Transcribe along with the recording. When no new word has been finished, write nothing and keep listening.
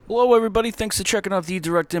Hello, everybody. Thanks for checking out the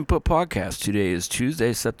Direct Input Podcast. Today is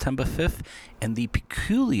Tuesday, September 5th, in the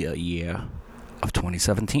peculiar year of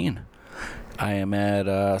 2017. I am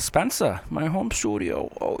at Spencer, my home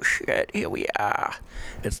studio. Oh, shit. Here we are.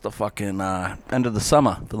 It's the fucking end of the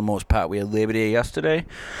summer, for the most part. We had Labor Day yesterday,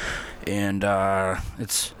 and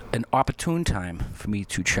it's an opportune time for me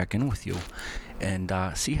to check in with you and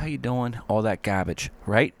see how you're doing, all that garbage,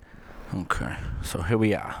 right? Okay, so here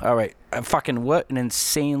we are. All right, what an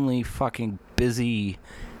insanely fucking busy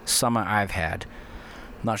summer I've had.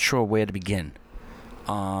 Not sure where to begin.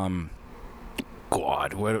 God,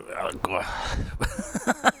 God.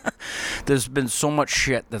 There's been so much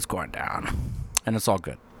shit that's gone down, and it's all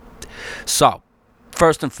good. So,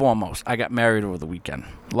 first and foremost, I got married over the weekend.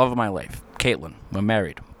 Love of my life, Caitlin. We're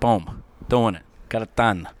married. Boom, doing it. Got it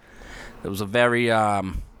done. It was a very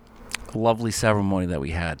lovely ceremony that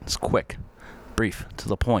we had. It's quick, brief, to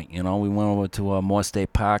the point. You know, we went over to Moore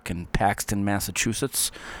State Park in Paxton,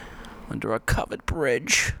 Massachusetts, under a covered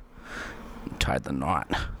bridge, and tied the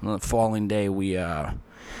knot. On the following day, we had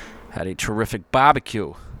a terrific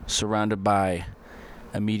barbecue, surrounded by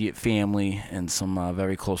immediate family and some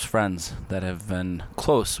very close friends that have been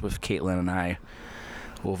close with Caitlin and I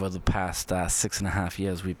over the past 6.5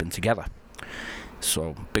 years we've been together.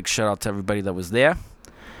 So, big shout out to everybody that was there.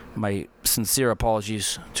 My sincere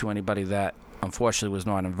apologies to anybody that unfortunately was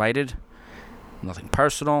not invited. Nothing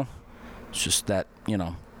personal. It's just that, you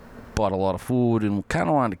know, bought a lot of food and kind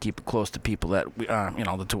of wanted to keep it close to people that, we,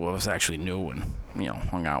 the two of us actually knew and,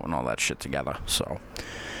 hung out and all that shit together. So,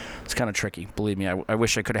 it's kind of tricky. Believe me, I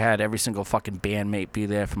wish I could have had every single fucking bandmate be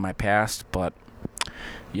there from my past, but,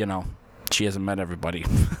 she hasn't met everybody.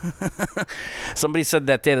 Somebody said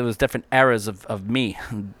that day there was different eras of me,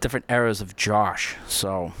 different eras of Josh.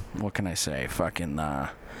 So, what can I say? Fucking, I've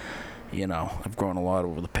grown a lot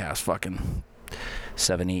over the past fucking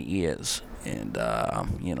 7-8 years. And, I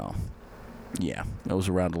was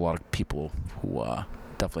around a lot of people who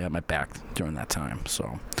definitely had my back during that time.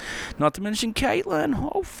 So, not to mention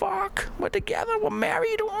Caitlin. Oh, fuck. We're together. We're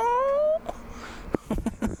married. Oh.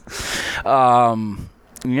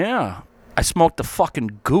 Yeah. I smoked a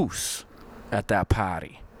fucking goose at that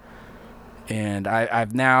party. And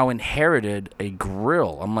I've now inherited a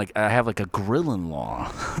grill. I have a grill-in-law.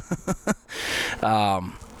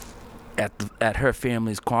 At her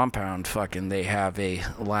family's compound, they have a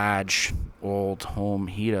large old home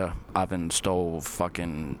heater oven stove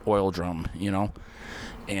fucking oil drum,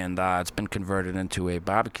 and it's been converted into a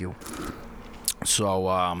barbecue.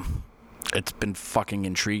 So, it's been fucking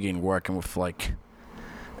intriguing working with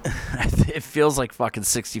it feels like fucking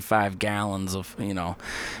 65 gallons of,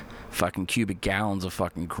 fucking cubic gallons of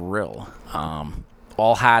fucking grill.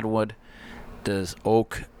 All hardwood. There's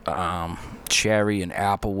oak, cherry, and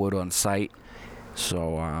apple wood on site.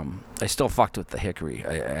 So, I still fucked with the hickory.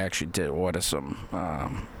 I actually did order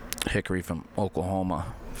some hickory from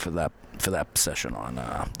Oklahoma for that session on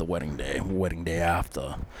the wedding day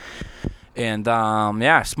after. And,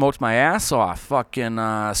 I smoked my ass off. Fucking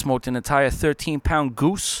smoked an entire 13-pound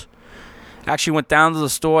goose. Actually went down to the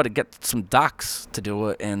store to get some ducks to do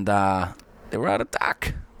it, and they were out of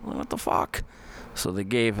duck. What the fuck? So they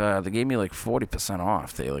gave me 40%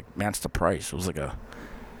 off. They matched the price. It was a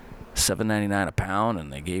 $7.99 a pound,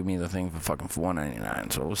 and they gave me the thing for fucking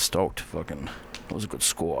 $4.99. So I was stoked. Fucking, it was a good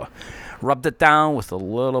score. Rubbed it down with a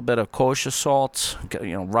little bit of kosher salt.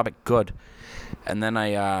 Rub it good. And then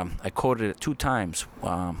I coated it 2 times.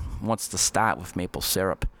 Once to start with maple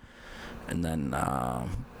syrup. And then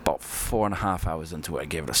about 4.5 hours into it, I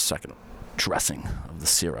gave it a second dressing of the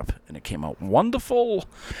syrup. And it came out wonderful.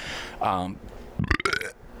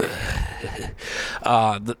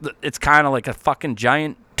 It's kind of like a fucking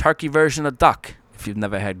giant turkey version of duck. If you've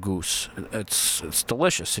never had goose, it's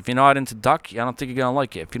delicious. If you're not into duck, I don't think you're going to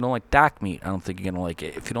like it. If you don't like duck meat, I don't think you're going to like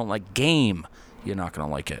it. If you don't like game, you're not going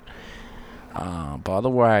to like it. But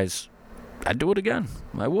otherwise, I'd do it again.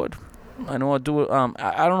 I would. I know I'd do it.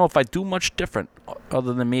 I don't know if I'd do much different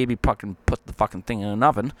other than maybe fucking put the fucking thing in an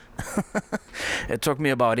oven. It took me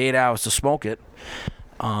about 8 hours to smoke it.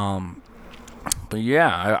 But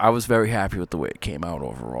yeah, I was very happy with the way it came out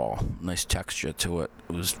overall. Nice texture to it.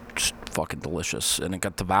 It was just fucking delicious. And it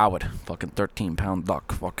got devoured. Fucking 13-pound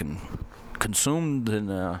duck. Fucking consumed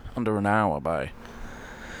in under an hour by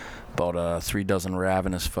about 3 dozen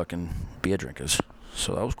ravenous fucking beer drinkers.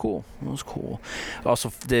 So that was cool.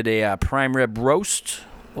 Also did a prime rib roast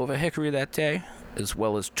over hickory that day, as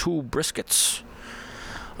well as 2 briskets,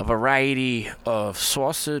 a variety of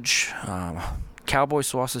sausage, cowboy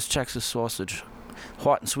sausage, Texas sausage,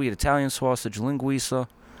 hot and sweet Italian sausage, linguiça.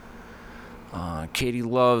 Katie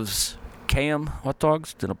loves KM hot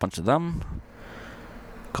dogs. Did a bunch of them.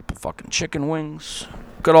 Couple fucking chicken wings.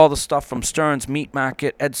 Got all the stuff from Stern's Meat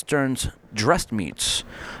Market, Ed Stern's Dressed Meats.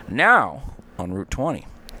 Now on Route 20.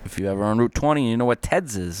 If you ever on Route 20, you know what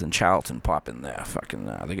Ted's is in Charlton. Pop in there. Fucking,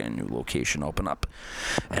 they got a new location open up,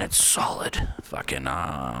 and it's solid. Fucking,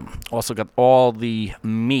 also got all the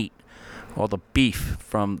meat, all the beef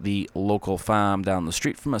from the local farm down the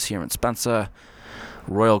street from us here in Spencer,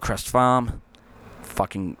 Royal Crest Farm.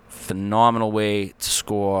 Fucking phenomenal way to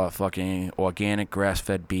score fucking organic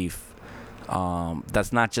grass-fed beef.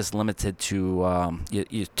 That's not just limited to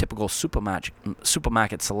your typical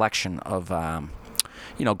supermarket selection of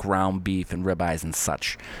ground beef and ribeyes and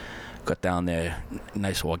such. Got down there,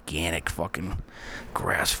 nice organic fucking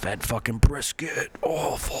grass-fed fucking brisket.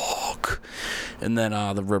 Oh, fuck. And then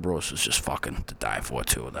the rib roast was just fucking to die for,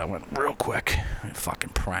 too. That went real quick. Fucking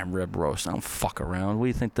prime rib roast. I don't fuck around. What do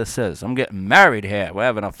you think this is? I'm getting married here. We're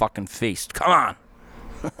having a fucking feast. Come on.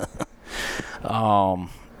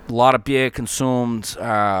 A lot of beer consumed.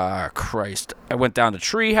 Christ. I went down to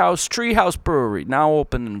Treehouse Brewery, now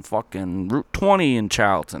open in fucking Route 20 in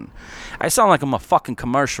Charlton. I sound like I'm a fucking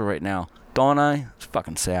commercial right now, don't I? It's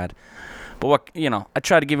fucking sad. But I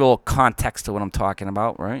try to give you a little context to what I'm talking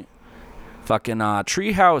about, right? Fucking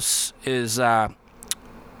Treehouse is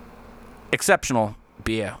exceptional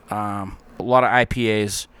beer. A lot of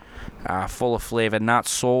IPAs. Full of flavor, not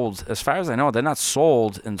sold, as far as I know, they're not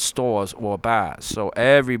sold in stores or bars, so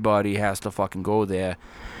everybody has to fucking go there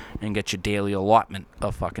and get your daily allotment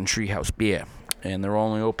of fucking Treehouse beer, and they're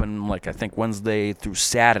only open, I think, Wednesday through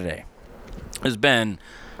Saturday. There's been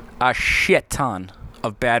a shit ton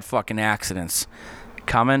of bad fucking accidents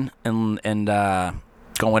coming and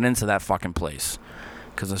going into that fucking place,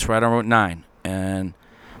 because it's right on Route 9, and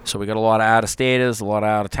so we got a lot of out-of-staters, a lot of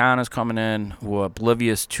out-of-towners coming in who are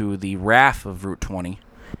oblivious to the wrath of Route 20,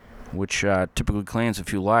 which typically claims a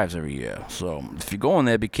few lives every year. So if you go in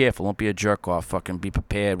there, be careful. Don't be a jerk-off. Fucking be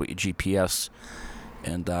prepared with your GPS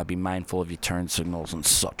and be mindful of your turn signals and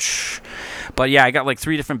such. But yeah, I got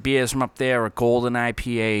 3 different beers from up there: a golden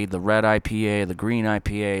IPA, the red IPA, the green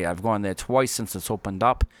IPA. I've gone there twice since it's opened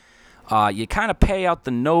up. You kind of pay out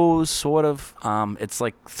the nose, sort of. It's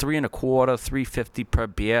like $3.25, $3.50 per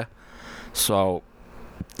beer. So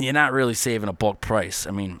you're not really saving a bulk price.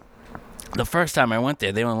 I mean, the first time I went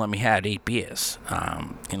there, they only let me have 8 beers.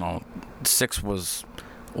 6 was,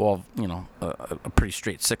 a pretty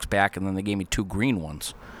straight 6-pack, and then they gave me 2 green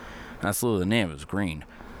ones. That's literally the name. It was green.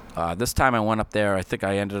 This time I went up there, I think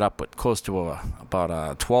I ended up with close to about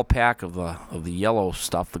a 12-pack of the yellow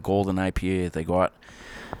stuff, the golden IPA that they got.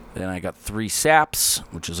 Then I got 3 saps,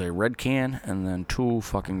 which is a red can, and then 2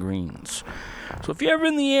 fucking greens. So if you're ever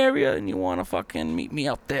in the area and you want to fucking meet me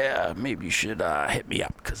out there, maybe you should hit me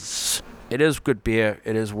up, because it is good beer.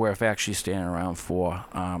 It is worth actually staying around for.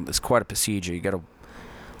 It's quite a procedure. You got to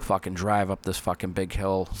fucking drive up this fucking big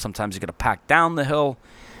hill. Sometimes you got to pack down the hill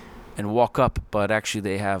and walk up, but actually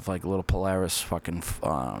they have little Polaris fucking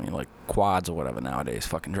quads or whatever nowadays,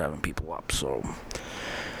 fucking driving people up. So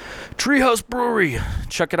Treehouse Brewery,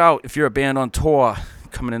 check it out if you're a band on tour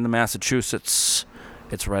coming into Massachusetts.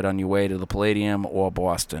 It's right on your way to the Palladium or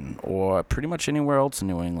Boston or pretty much anywhere else in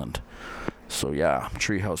New England. So yeah,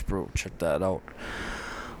 Treehouse Brew, check that out.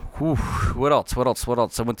 Whew. What else?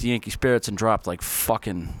 I went to Yankee Spirits and dropped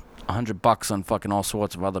fucking $100 on fucking all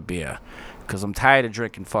sorts of other beer, because I'm tired of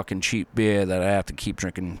drinking fucking cheap beer that I have to keep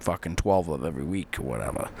drinking fucking 12 of every week or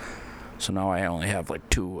whatever. So now I only have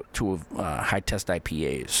two high test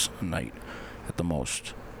IPAs a night at the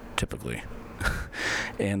most, typically.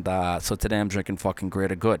 And so today I'm drinking fucking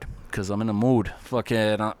Greater Good, because I'm in the mood.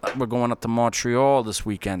 Fucking, we're going up to Montreal this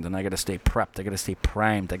weekend, and I gotta stay prepped. I gotta stay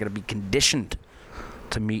primed. I gotta be conditioned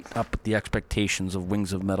to meet up with the expectations of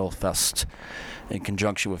Wings of Metal Fest, in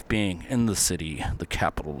conjunction with being in the city, the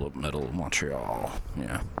capital of metal, Montreal.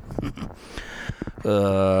 Yeah.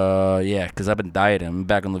 Yeah, because I've been dieting. I'm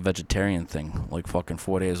back on the vegetarian thing. Fucking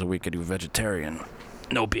 4 days a week I do vegetarian.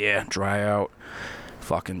 No beer, dry out.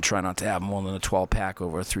 Fucking try not to have more than a 12-pack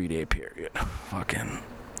over a 3-day period. Fucking,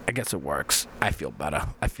 I guess it works. I feel better.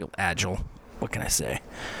 I feel agile. What can I say?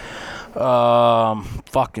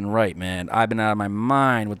 Fucking right, man. I've been out of my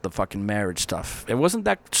mind with the fucking marriage stuff. It wasn't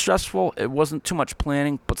that stressful. It wasn't too much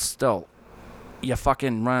planning, but still, you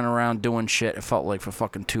fucking running around doing shit, it felt like, for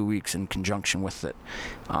fucking 2 weeks in conjunction with it.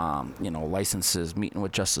 Licenses, meeting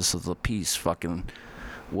with justice of the peace, fucking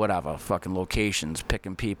whatever, fucking locations,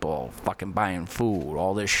 picking people, fucking buying food,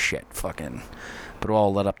 all this shit, fucking. But it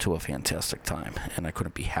all led up to a fantastic time, and I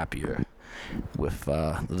couldn't be happier with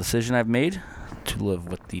the decision I've made to live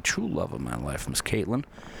with the true love of my life, Miss Caitlin.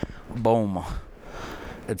 Boom.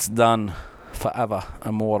 It's done. Forever.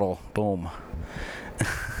 Immortal. Boom.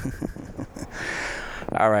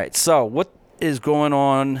 All right. So, what is going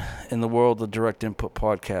on in the world of Direct Input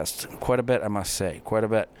Podcast? Quite a bit, I must say. Quite a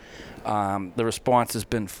bit. The response has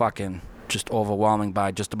been fucking just overwhelming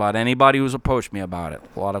by just about anybody who's approached me about it.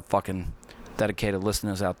 A lot of fucking dedicated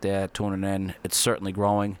listeners out there tuning in. It's certainly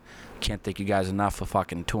growing. Can't thank you guys enough for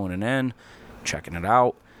fucking tuning in, checking it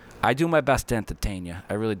out. I do my best to entertain you.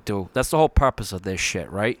 I really do. That's the whole purpose of this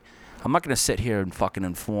shit, right? I'm not going to sit here and fucking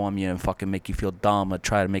inform you and fucking make you feel dumb or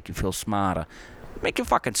try to make you feel smarter. Make you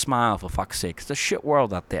fucking smile, for fuck's sake. It's a shit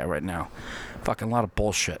world out there right now. Fucking a lot of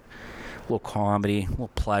bullshit. A little comedy, a little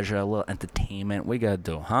pleasure, a little entertainment. What you got to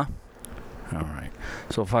do, huh? All right.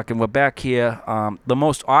 So fucking we're back here. The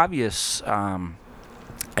most obvious, I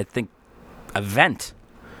think, event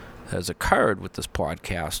has occurred with this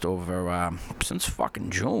podcast over since fucking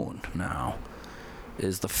June now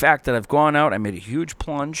is the fact that I've gone out. I made a huge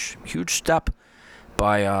plunge, huge step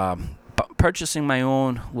by purchasing my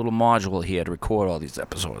own little module here to record all these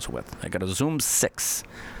episodes with. I got a Zoom 6,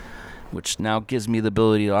 which now gives me the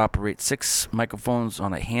ability to operate 6 microphones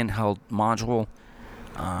on a handheld module.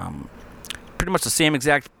 Pretty much the same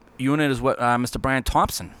exact unit as what Mr. Brian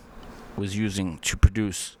Thompson was using to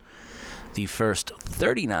produce the first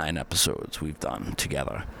 39 episodes we've done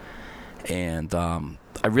together. And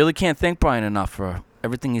I really can't thank Brian enough for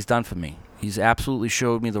everything he's done for me. He's absolutely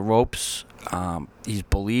showed me the ropes. He's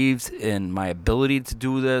believed in my ability to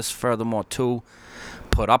do this. Furthermore, too,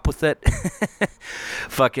 put up with it.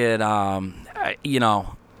 Fucking, on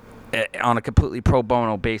a completely pro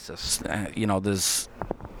bono basis.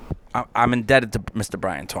 I'm indebted to Mr.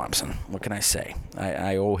 Brian Thompson. What can I say?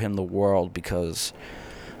 I owe him the world because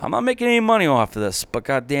I'm not making any money off of this. But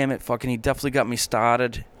God damn it, fucking, he definitely got me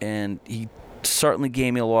started, and he certainly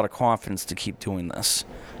gave me a lot of confidence to keep doing this.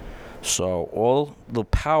 So all the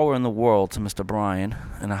power in the world to Mr. Brian,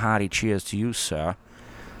 and a hearty cheers to you, sir.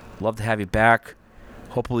 Love to have you back.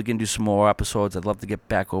 Hopefully we can do some more episodes. I'd love to get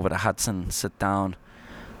back over to Hudson, sit down,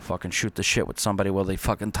 fucking shoot the shit with somebody while they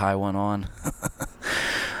fucking tie one on.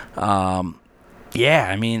 Yeah,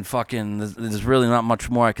 I mean, fucking, there's really not much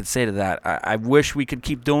more I could say to that. I wish we could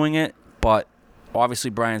keep doing it, but obviously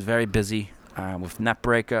Brian's very busy with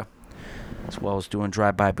Netbreaker, as well as doing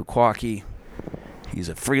Drive By Bukkake. He's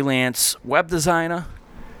a freelance web designer,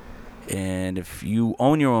 and if you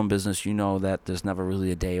own your own business, you know that there's never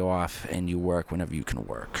really a day off, and you work whenever you can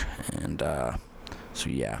work. And so,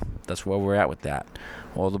 yeah, that's where we're at with that.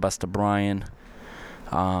 All the best to Brian.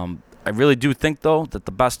 I really do think, though, that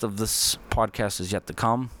the best of this podcast is yet to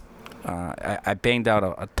come. I banged out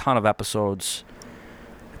a ton of episodes,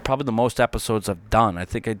 probably the most episodes I've done. I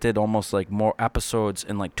think I did almost like more episodes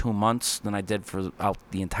in like 2 months than I did throughout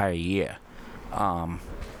the entire year.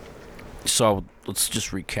 So let's just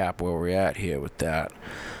recap where we're at here with that.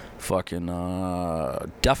 Fucking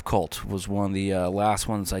Def Cult was one of the last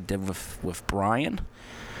ones I did with Brian.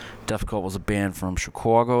 Def Cult was a band from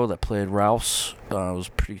Chicago that played Rouse. That was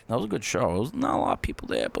a good show. It was not a lot of people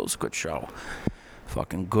there, but it was a good show.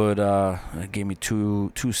 Fucking good. They gave me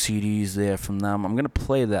two CDs there from them. I'm gonna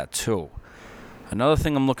play that too. Another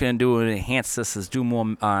thing I'm looking to do to enhance this is do more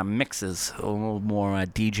mixes, a little more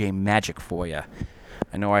DJ magic for you.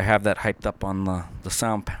 I know I have that hyped up on the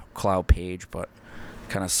SoundCloud page, but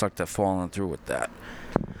kind of sucked at falling through with that.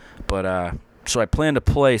 But so I plan to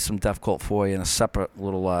play some Def Cult for you in a separate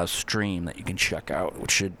little stream that you can check out,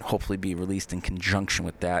 which should hopefully be released in conjunction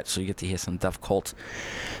with that, so you get to hear some Def Cult.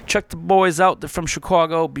 Check the boys out. They're from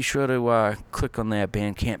Chicago. Be sure to click on their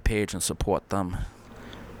Bandcamp page and support them.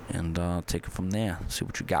 And take it from there. See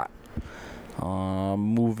what you got.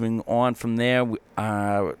 Moving on from there,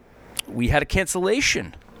 we had a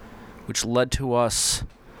cancellation, which led to us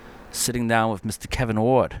sitting down with Mr. Kevin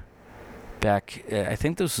Ord. Back, I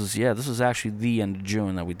think this was actually the end of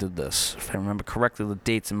June that we did this. If I remember correctly, the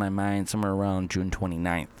dates in my mind, somewhere around June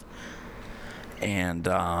 29th. And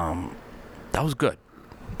that was good.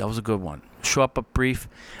 That was a good one. Short but brief.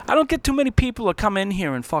 I don't get too many people to come in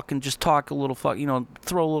here and fucking just talk a little, throw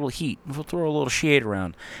a little heat, throw a little shade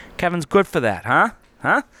around. Kevin's good for that,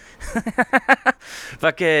 huh?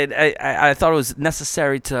 Fucking, I thought it was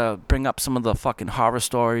necessary to bring up some of the fucking horror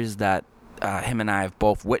stories that him and I have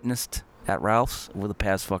both witnessed at Ralph's over the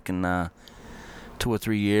past fucking 2 or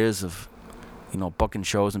 3 years of, booking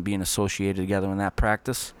shows and being associated together in that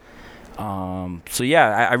practice. So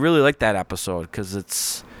yeah, I really like that episode because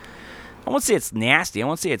it's, I won't say it's nasty, I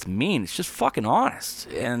won't say it's mean, it's just fucking honest.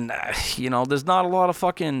 And, there's not a lot of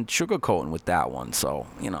fucking sugarcoating with that one. So,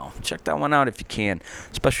 check that one out if you can,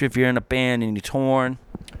 especially if you're in a band and you're torn.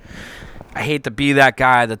 I hate to be that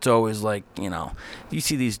guy that's always like, you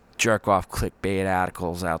see these jerk-off clickbait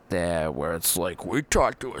articles out there where it's like, we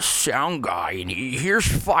talked to a sound guy and here's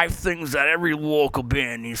 5 things that every local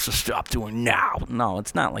band needs to stop doing now. No,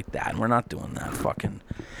 it's not like that. We're not doing that. Fucking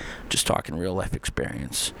just talking real-life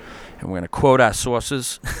experience. And we're going to quote our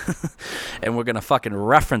sources. And we're going to fucking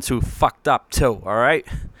reference who fucked up, too, all right?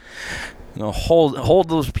 Hold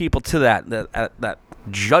those people to that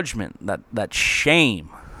judgment, that shame.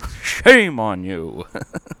 Shame on you.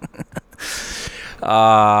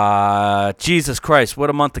 Jesus Christ, what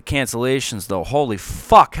a month of cancellations, though. Holy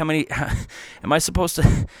fuck, how many... am I supposed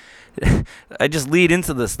to... I just lead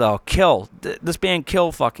into this, though. Kill. This band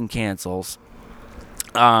Kill fucking cancels.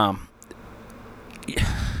 My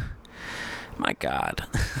God.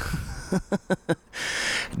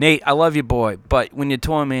 Nate, I love you, boy, but when you're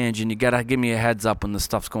touring managing, you gotta give me a heads up when the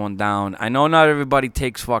stuff's going down. I know not everybody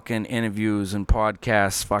takes fucking interviews and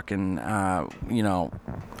podcasts fucking, I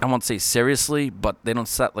won't say seriously, but they don't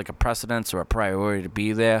set like a precedence or a priority to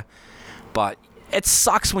be there. But it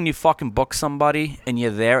sucks when you fucking book somebody and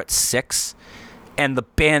you're there at 6 and the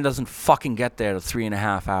band doesn't fucking get there till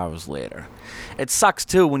 3.5 hours later. It sucks,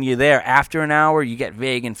 too, when you're there after an hour, you get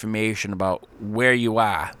vague information about where you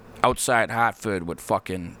are outside Hartford with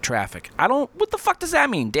fucking traffic. What the fuck does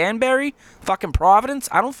that mean? Danbury? Fucking Providence?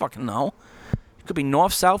 I don't fucking know. It could be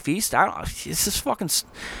north, south, east. I don't know. It's just fucking...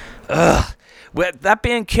 Ugh. That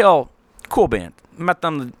band Kill, cool band. Met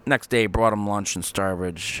them the next day, brought them lunch in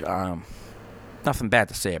Starbridge. Nothing bad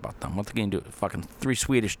to say about them. What they can do? Fucking 3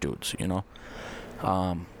 Swedish dudes,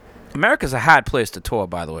 America's a hard place to tour,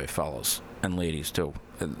 by the way, fellas and ladies, too.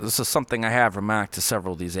 This is something I have remarked to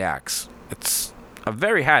several of these acts. It's a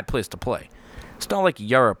very hard place to play. It's not like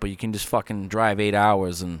Europe where you can just fucking drive 8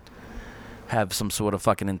 hours and have some sort of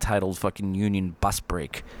fucking entitled fucking union bus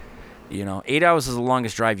break. 8 hours is the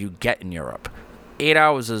longest drive you get in Europe. 8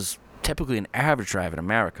 hours is typically an average drive in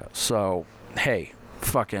America. So, hey,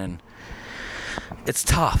 fucking, it's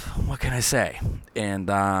tough. What can I say?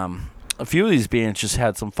 And, a few of these bands just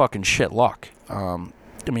had some fucking shit luck.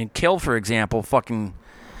 Kill, for example, fucking,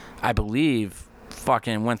 I believe,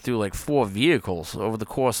 fucking went through like 4 vehicles over the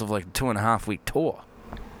course of like a 2.5-week tour.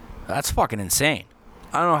 That's fucking insane.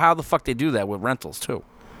 I don't know how the fuck they do that with rentals, too.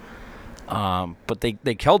 But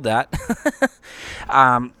they killed that.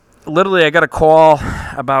 Literally, I got a call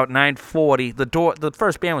about 9:40. The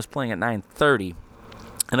first band was playing at 9:30.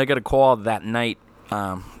 And I got a call that night,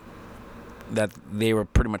 that they were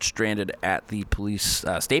pretty much stranded at the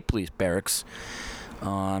state police barracks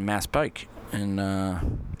on Mass Pike in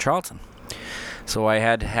Charlton. So I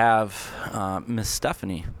had to have Miss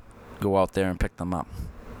Stephanie go out there and pick them up,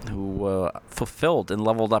 who fulfilled and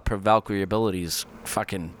leveled up her Valkyrie abilities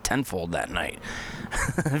fucking tenfold that night.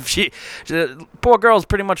 she poor girl's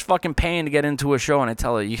pretty much fucking paying to get into a show, and I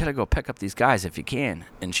tell her, you gotta go pick up these guys if you can.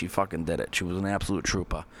 And she fucking did it. She was an absolute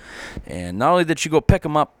trooper. And not only did she go pick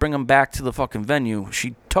them up, bring them back to the fucking venue,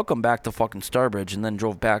 she took them back to fucking Starbridge and then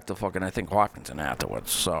drove back to fucking, I think, Hopkinton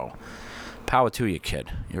afterwards. So, power to you,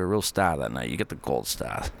 kid. You're a real star that night. You get the gold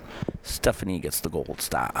star. Stephanie gets the gold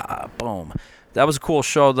star. Boom. That was a cool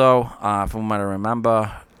show, though, from what I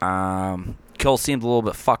remember. Kill seemed a little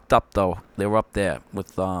bit fucked up, though. They were up there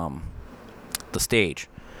with the stage.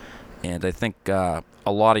 And I think a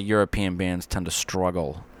lot of European bands tend to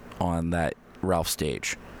struggle on that Ralph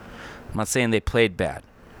stage. I'm not saying they played bad.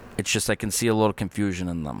 It's just I can see a little confusion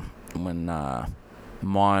in them when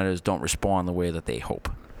monitors don't respond the way that they hope.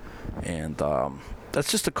 And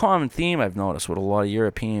that's just a common theme I've noticed with a lot of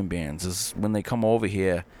European bands is when they come over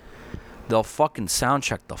here, they'll fucking sound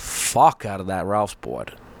check the fuck out of that Ralph's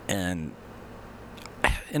board. And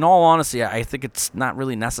in all honesty, I think it's not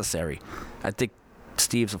really necessary. I think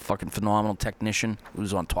Steve's a fucking phenomenal technician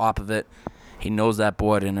who's on top of it. He knows that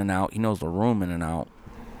board in and out. He knows the room in and out.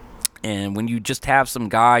 And when you just have some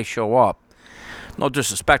guy show up, no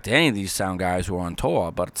disrespect to any of these sound guys who are on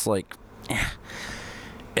tour, but it's like,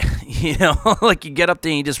 like you get up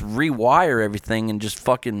there and you just rewire everything and just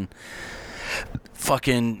fucking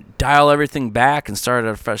dial everything back and start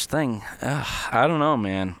at a fresh thing. I don't know,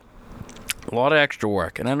 man. A lot of extra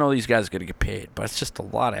work. And I know these guys are going to get paid, but it's just a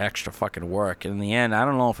lot of extra fucking work. And in the end, I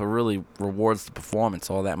don't know if it really rewards the performance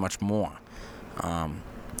all that much more.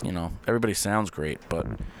 Everybody sounds great, but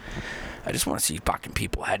I just want to see fucking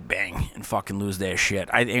people headbang and fucking lose their shit.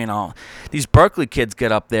 These Berkeley kids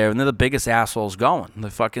get up there and they're the biggest assholes going.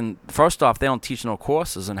 First off, they don't teach no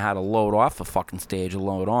courses on how to load off a fucking stage or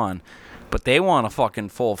load on, but they want a fucking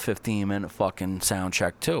full 15-minute fucking sound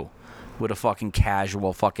check too, with a fucking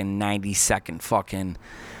casual fucking 90-second fucking,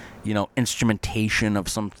 instrumentation of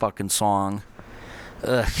some fucking song.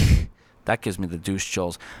 Ugh. that gives me the deuce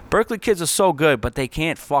chills. Berkeley kids are so good, but they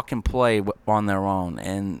can't fucking play on their own,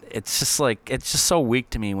 and it's just so weak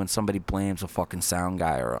to me when somebody blames a fucking sound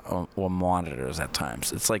guy or monitors at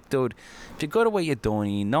times. It's like, dude, if you go to what you're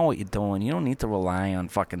doing, you know what you're doing. You don't need to rely on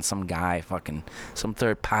fucking some guy, fucking some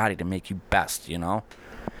third party to make you best, you know?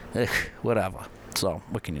 Whatever. So,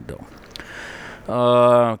 what can you do?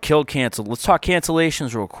 Kill canceled. Let's talk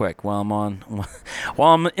cancellations real quick while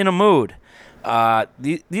I'm in a mood.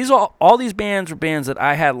 All these bands were bands that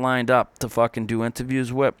I had lined up to fucking do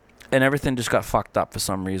interviews with, and everything just got fucked up for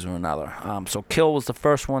some reason or another. So Kill was the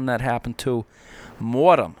first one that happened to.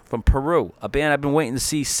 Mortem from Peru, a band I've been waiting to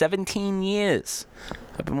see 17 years.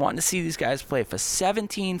 I've been wanting to see these guys play for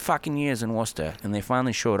 17 fucking years in Worcester, and they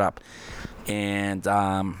finally showed up. And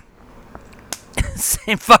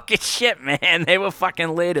same fucking shit, man. They were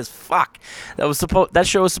fucking late as fuck. That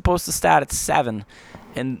show was supposed to start at 7,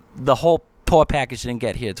 and the whole poor package didn't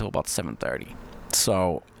get here until about 7:30.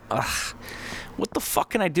 So, what the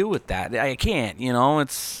fuck can I do with that? I can't, you know.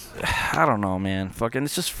 I don't know, man. Fucking,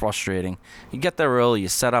 it's just frustrating. You get there early, you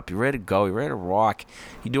set up, you're ready to go, you're ready to rock.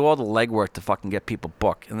 You do all the legwork to fucking get people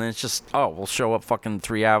booked, and then it's just, we'll show up fucking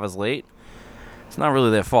 3 hours late. It's not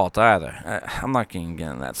really their fault either. I'm not going to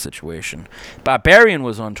get in that situation. Barbarian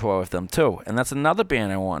was on tour with them too, and that's another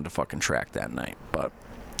band I wanted to fucking track that night, but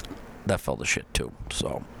that fell to shit too.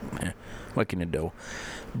 So, what can you do?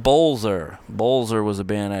 Bolzer was a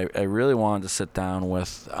band I really wanted to sit down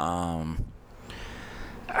with, but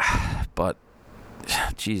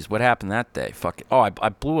jeez, what happened that day? I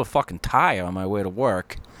blew a fucking tire on my way to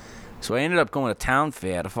work. So I ended up going to Town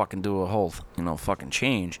Fair to fucking do a whole, fucking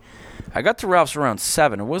change. I got to Ralph's around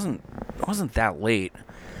 7. It wasn't that late.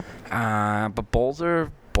 But Bolzer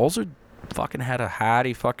fucking had a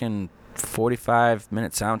hearty fucking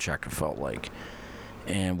 45-minute sound check, it felt like.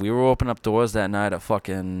 And we were opening up doors that night at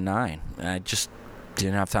fucking 9. And I just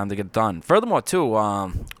didn't have time to get it done. Furthermore, too,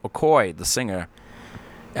 Okoye, the singer,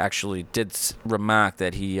 actually did remark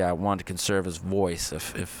that he wanted to conserve his voice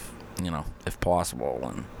if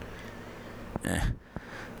possible. And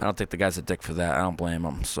I don't think the guy's a dick for that. I don't blame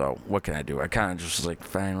him. So what can I do? I kind of just like,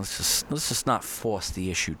 fine, let's just not force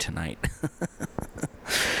the issue tonight.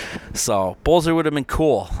 So Bolzer would have been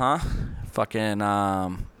cool, huh? Fucking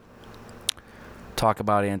talk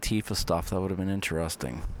about Antifa stuff. That would have been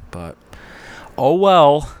interesting. But oh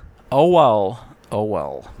well.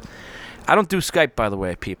 I don't do Skype, by the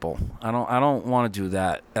way, people. I don't want to do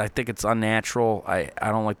that. I think it's unnatural. I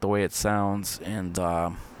don't like the way it sounds, and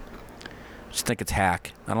just think it's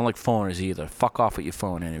hack. I don't like phoners either. Fuck off with your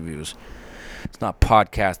phone interviews. It's not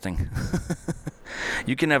podcasting.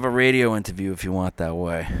 You can have a radio interview if you want that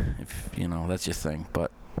way. If, that's your thing.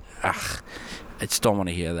 But, I just don't want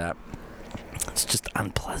to hear that. It's just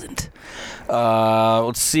unpleasant.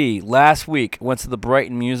 Let's see. Last week, went to the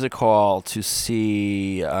Brighton Music Hall to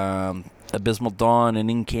see Abysmal Dawn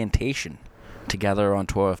and Incantation together on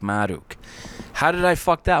tour with Marduk. How did I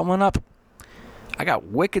fuck that one up? I got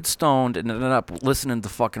wicked stoned and ended up listening to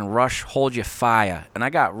fucking Rush, Hold Your Fire. And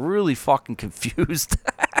I got really fucking confused.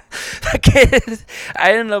 I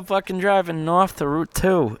ended up fucking driving north to Route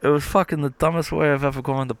 2. It was fucking the dumbest way I've ever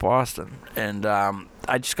gone to Boston. And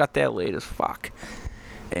I just got there late as fuck.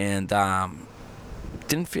 And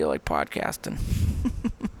didn't feel like podcasting.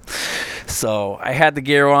 So I had the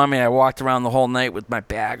gear on me. I walked around the whole night with my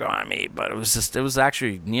bag on me. But it was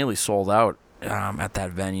actually nearly sold out. At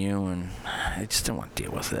that venue, and I just didn't want to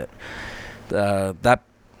deal with it. I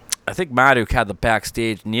think Marduk had the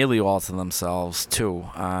backstage nearly all to themselves too.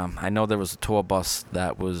 I know there was a tour bus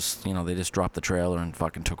that was, they just dropped the trailer and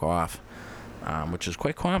fucking took off, which is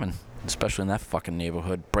quite common, especially in that fucking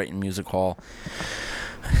neighborhood, Brighton Music Hall.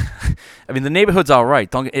 I mean, the neighborhood's all right.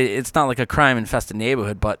 It's not like a crime-infested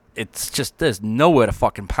neighborhood, but it's just there's nowhere to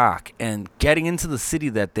fucking park. And getting into the city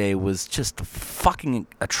that day was just fucking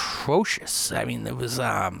atrocious. I mean,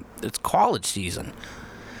 it's college season,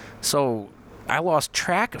 so I lost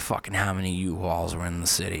track of fucking how many U-Hauls were in the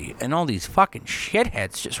city, and all these fucking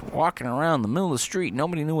shitheads just walking around the middle of the street.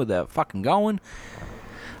 Nobody knew where they're fucking going.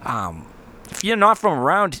 If you're not from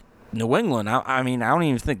around New England, I mean, I don't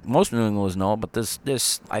even think most New Englanders know, but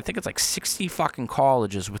there's I think it's like 60 fucking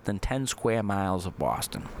colleges within 10 square miles of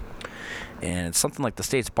Boston. And it's something like the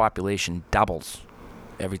state's population doubles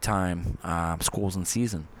every time school's in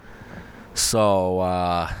season. So,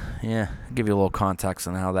 yeah, I'll give you a little context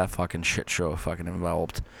on how that fucking shit show fucking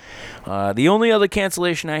developed. The only other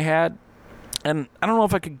cancellation I had, and I don't know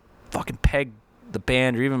if I could fucking peg the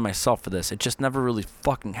band or even myself for this, it just never really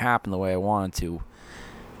fucking happened the way I wanted to,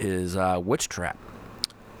 is Witch Trap.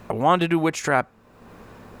 I wanted to do Witch Trap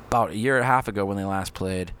about a year and a half ago when they last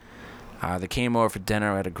played. They came over for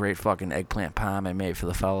dinner. I had a great fucking eggplant parm I made for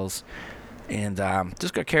the fellas. And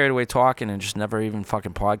just got carried away talking and just never even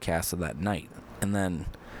fucking podcasted that night. And then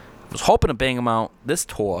was hoping to bang them out this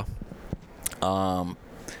tour,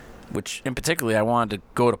 which in particular I wanted to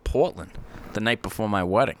go to Portland the night before my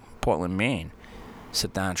wedding, Portland, Maine.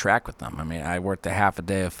 Sit down and track with them. I mean, I worked a half a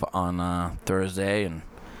day on Thursday and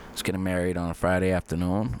was getting married on a Friday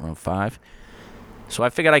afternoon around 5. So I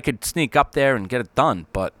figured I could sneak up there and get it done.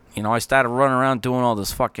 But, I started running around doing all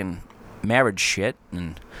this fucking marriage shit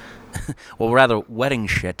and, well, rather wedding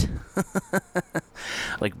shit.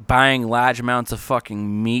 Like buying large amounts of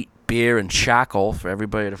fucking meat, beer, and charcoal for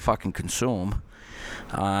everybody to fucking consume.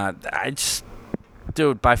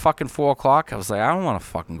 Dude, by fucking 4 o'clock, I was like, I don't want to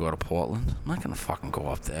fucking go to Portland. I'm not going to fucking go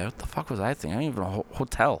up there. What the fuck was I thinking? I ain't even a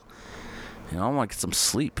hotel. I want to get some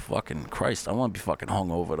sleep. Fucking Christ, I want to be fucking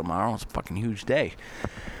hungover tomorrow. It's a fucking huge day.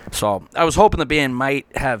 So, I was hoping the band might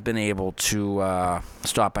have been able to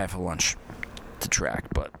stop by for lunch to track,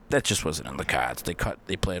 but that just wasn't in the cards. They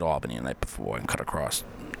played Albany the night before and cut across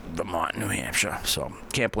Vermont, New Hampshire. So,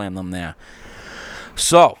 can't blame them there.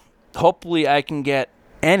 So, hopefully I can get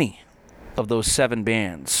any of those 7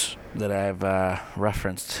 bands that I've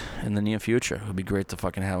referenced in the near future. It would be great to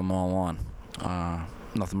fucking have them all on.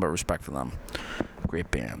 Nothing but respect for them. Great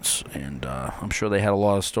bands. And I'm sure they had a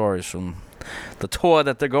lot of stories from the tour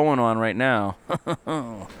that they're going on right now.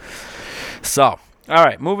 So, all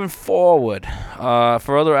right, moving forward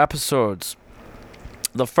for other episodes.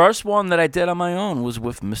 The first one that I did on my own was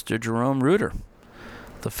with Mr. Jerome Reuter,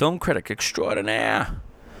 the film critic extraordinaire.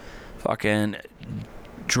 Fucking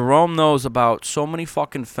Jerome knows about so many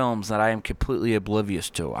fucking films that I am completely oblivious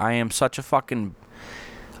to. I'm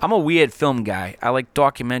a weird film guy. I like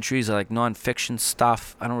documentaries. I like nonfiction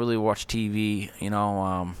stuff. I don't really watch TV,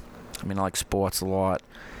 I like sports a lot.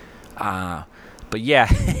 But yeah,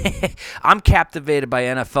 I'm captivated by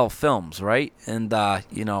NFL films, right? And,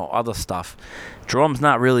 other stuff. Jerome's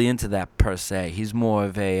not really into that per se. He's more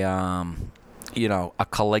of a, a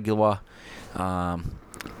Caligula,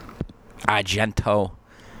 Argento,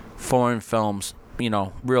 foreign films,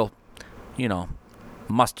 real,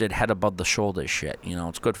 mustard head above the shoulder shit.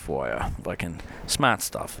 It's good for you. Fucking smart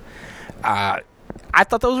stuff. I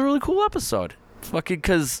thought that was a really cool episode. Fucking,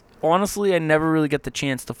 because honestly, I never really get the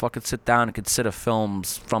chance to fucking sit down and consider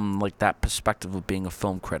films from, like, that perspective of being a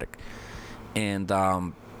film critic. And,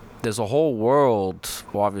 there's a whole world,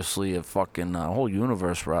 obviously, of fucking, a whole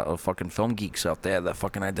universe of fucking film geeks out there that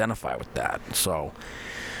fucking identify with that. So,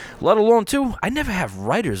 let alone, too, I never have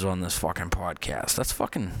writers on this fucking podcast. That's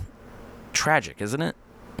fucking tragic, isn't it?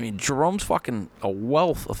 I mean, Jerome's fucking a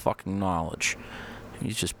wealth of fucking knowledge.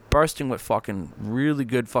 He's just bursting with fucking really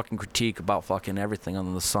good fucking critique about fucking everything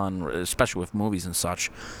under the sun, especially with movies and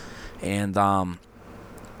such. And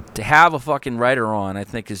to have a fucking writer on, I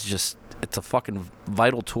think is just, it's a fucking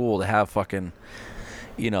vital tool to have fucking,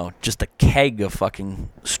 just a keg of fucking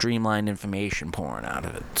streamlined information pouring out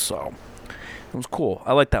of it. So it was cool.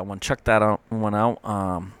 I like that one. Check that one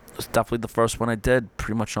out. It's definitely the first one I did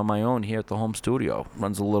pretty much on my own here at the home studio.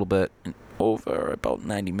 Runs a little bit over about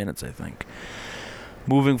 90 minutes, I think.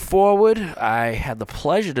 Moving forward, I had the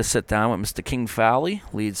pleasure to sit down with Mr. King Fowley,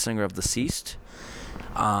 lead singer of Deceased.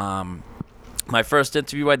 My first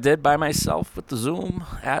interview I did by myself with the Zoom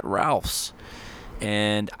at Ralph's.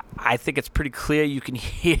 And I think it's pretty clear you can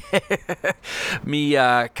hear me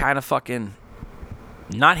kind of fucking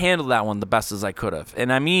not handle that one the best as I could have.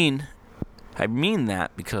 And I mean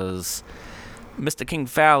that because Mr. King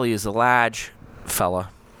Fowley is a large fella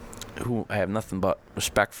who I have nothing but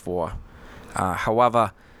respect for.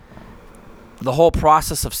 However, the whole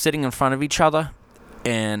process of sitting in front of each other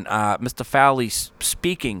and Mr. Fowley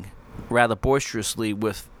speaking rather boisterously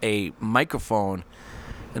with a microphone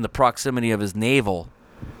in the proximity of his navel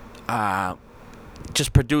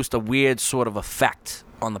just produced a weird sort of effect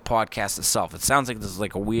on the podcast itself. It sounds like this is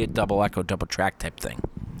like a weird double echo, double track type thing.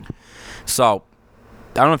 So,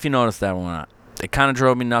 I don't know if you noticed that or not. It kind of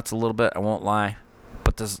drove me nuts a little bit, I won't lie.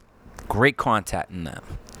 But there's great content in that.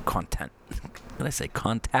 Content. Did I say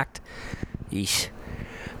contact? Yeesh.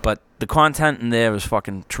 But the content in there is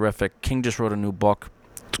fucking terrific. King just wrote a new book.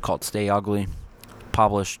 It's called Stay Ugly.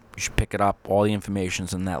 Published. You should pick it up. All the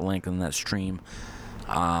information's in that link in that stream.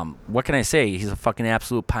 What can I say? He's a fucking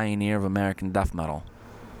absolute pioneer of American death metal.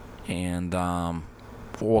 And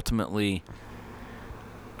ultimately,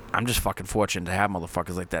 I'm just fucking fortunate to have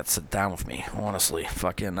motherfuckers like that sit down with me, honestly.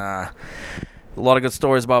 Fucking, a lot of good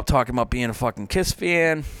stories about talking about being a fucking Kiss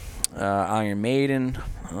fan, Iron Maiden,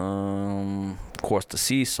 of course,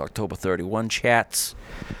 Deceased, October 31 chats,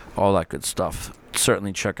 all that good stuff.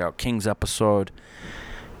 Certainly check out King's episode.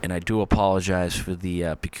 And I do apologize for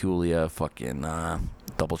the peculiar fucking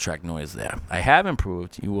double track noise there. I have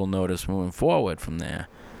improved. You will notice moving forward from there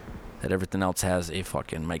that everything else has a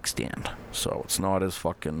fucking mic stand. So it's not as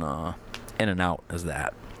fucking in and out as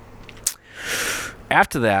that.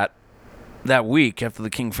 After that week, after the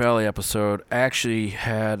King Fairley episode, I actually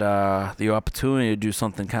had the opportunity to do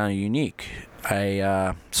something kind of unique.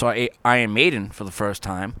 I ate Iron Maiden for the first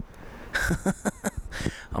time.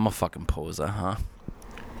 I'm a fucking poser, huh?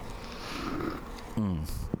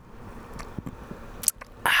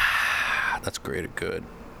 That's great and good.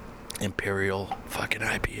 Imperial fucking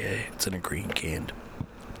IPA. It's in a green can.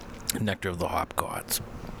 Nectar of the Hop Gods.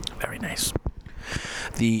 Very nice.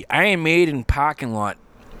 The Iron Maiden parking lot,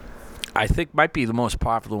 I think, might be the most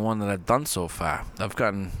popular one that I've done so far. I've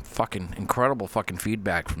gotten fucking incredible fucking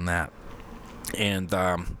feedback from that. And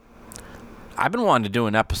I've been wanting to do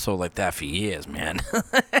an episode like that for years, man.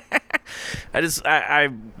 I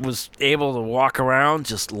was able to walk around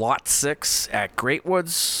just Lot 6 at Great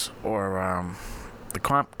Woods or the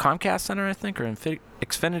Comcast Center, I think, or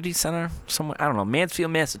Xfinity Center, somewhere. I don't know,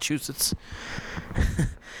 Mansfield, Massachusetts.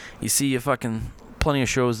 You see your fucking plenty of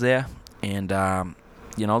shows there. And,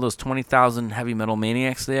 those 20,000 heavy metal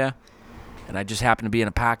maniacs there. And I just happened to be in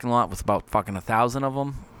a parking lot with about fucking 1,000 of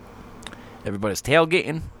them. Everybody's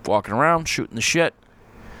tailgating, walking around, shooting the shit.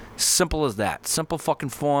 Simple as that. Simple fucking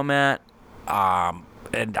format.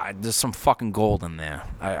 There's some fucking gold in there.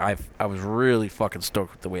 I was really fucking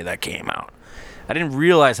stoked with the way that came out. I didn't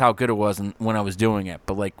realize how good it was when I was doing it,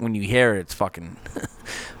 but like when you hear it, it's fucking.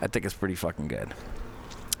 I think it's pretty fucking good.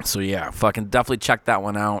 So yeah, fucking definitely check that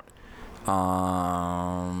one out.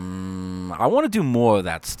 I want to do more of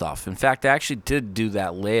that stuff. In fact, I actually did do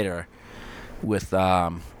that later with.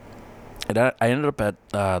 I ended up at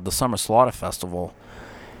the Summer Slaughter Festival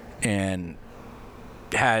and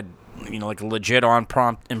had like a legit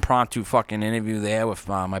impromptu fucking interview there with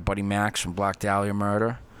my buddy Max from Black Dahlia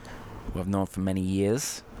Murder, who I've known for many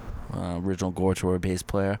years, original Gorge Roar bass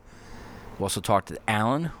player. We also talked to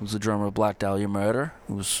Alan, who's the drummer of Black Dahlia Murder,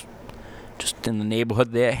 who was just in the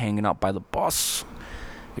neighborhood there, hanging out by the bus.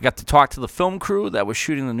 We got to talk to the film crew that was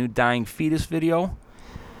shooting the new Dying Fetus video,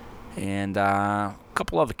 and a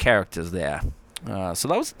couple other characters there. So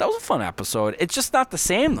that was a fun episode. It's just not the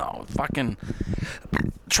same though. Fucking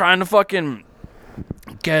trying to fucking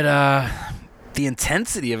get the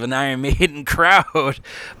intensity of an Iron Maiden crowd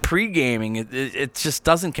pre-gaming. It just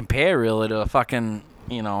doesn't compare really to a fucking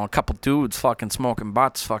a couple dudes fucking smoking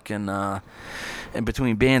butts fucking in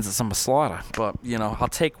between bands at Summer Slaughter. But I'll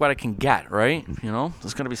take what I can get, right?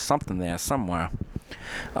 There's gonna be something there somewhere.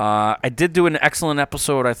 I did do an excellent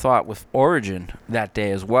episode, I thought, with Origin that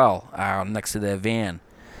day as well, next to their van.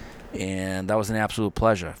 And that was an absolute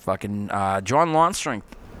pleasure. Fucking John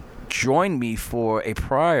Longstrength joined me for a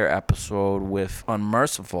prior episode with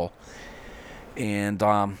Unmerciful. And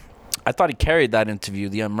I thought he carried that interview,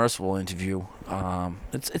 the Unmerciful interview.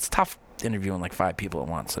 It's tough interviewing like 5 people at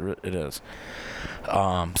once. It is.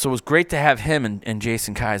 So it was great to have him and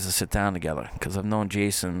Jason Kaiser sit down together, because I've known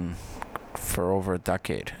Jason for over a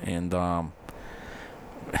decade, and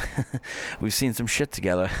we've seen some shit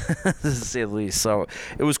together, to say the least. So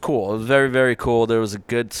it was cool. It was very, very cool. There was a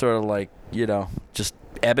good sort of like, just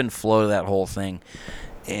ebb and flow to that whole thing,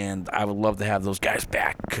 and I would love to have those guys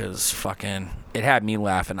back, because fucking it had me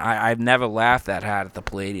laughing. I've never laughed that hard at the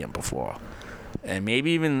Palladium before, and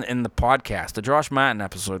maybe even in the podcast. The Josh Martin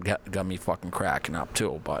episode got me fucking cracking up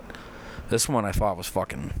too, but this one I thought was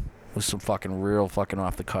some fucking real fucking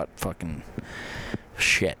off the cut fucking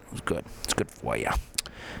shit. It was good. It's good for you.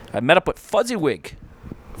 I met up with Fuzzywig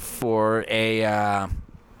for a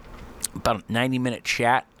about a 90-minute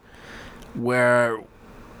chat where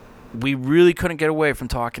we really couldn't get away from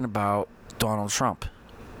talking about Donald Trump.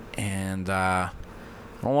 And I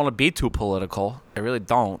don't want to be too political. I really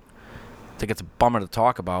don't. I think it's a bummer to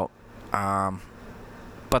talk about.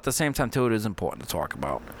 But at the same time, too, it is important to talk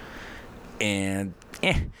about. And,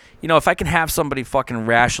 if I can have somebody fucking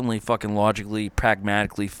rationally, fucking logically,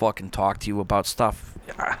 pragmatically fucking talk to you about stuff,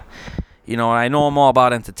 I know I'm all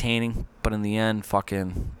about entertaining, but in the end,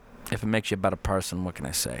 fucking, if it makes you a better person, what can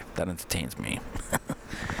I say? That entertains me.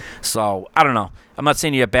 So, I don't know. I'm not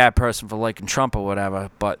saying you're a bad person for liking Trump or whatever,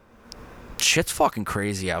 but shit's fucking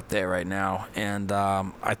crazy out there right now. And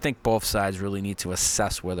I think both sides really need to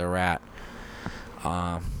assess where they're at.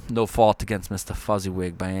 No fault against Mr.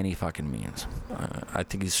 Fuzzywig by any fucking means. I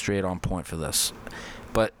think he's straight on point for this.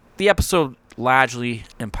 But the episode largely,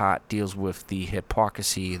 in part, deals with the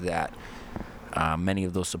hypocrisy that many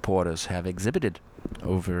of those supporters have exhibited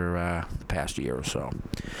over the past year or so.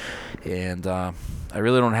 And I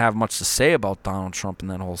really don't have much to say about Donald Trump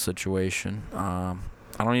and that whole situation.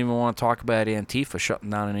 I don't even want to talk about Antifa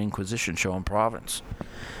shutting down an Inquisition show in Providence.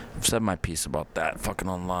 I've said my piece about that fucking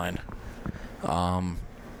online. I'm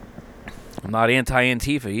not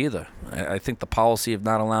anti-Antifa either. I think the policy of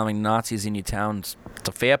not allowing Nazis in your town is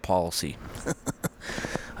a fair policy.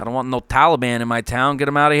 I don't want no Taliban in my town. Get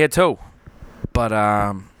them out of here too.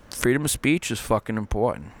 But freedom of speech is fucking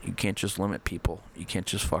important. You can't just limit people. You can't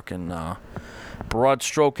just fucking broad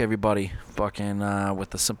stroke everybody fucking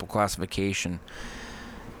with a simple classification.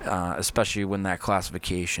 Especially when that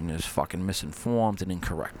classification is fucking misinformed and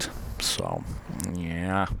incorrect. So,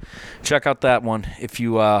 yeah. Check out that one if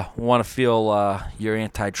you want to feel your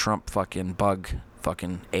anti-Trump fucking bug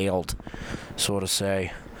fucking ailed, so to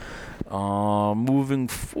say. Moving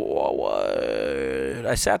forward,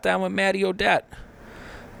 I sat down with Matty Odette.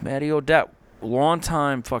 Matty Odette,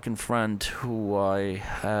 longtime fucking friend who I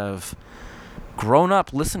have grown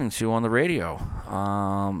up listening to on the radio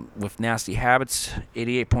with Nasty Habits,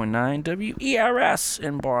 88.9 WERS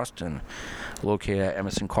in Boston, located at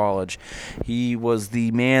Emerson College. He was the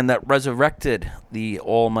man that resurrected the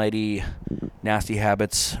almighty Nasty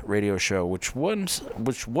Habits radio show, which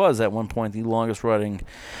was at one point the longest running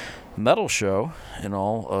metal show in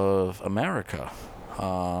all of America.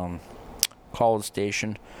 College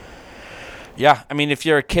station. Yeah, I mean, if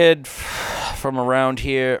you're a kid from around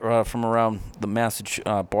here, from around the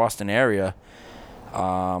Boston area,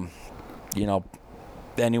 you know,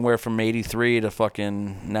 anywhere from 83 to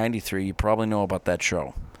fucking 93, you probably know about that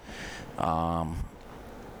show. I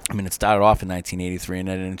mean, it started off in 1983 and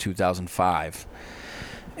ended in 2005.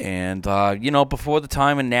 And, you know, before the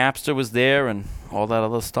time when Napster was there and all that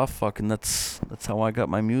other stuff, fucking, that's how I got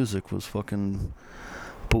my music, was fucking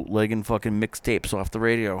bootlegging fucking mixtapes off the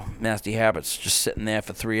radio. Nasty Habits, just sitting there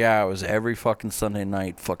for 3 hours every fucking Sunday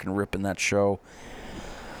night, fucking ripping that show,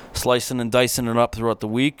 slicing and dicing it up throughout the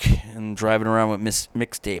week, and driving around with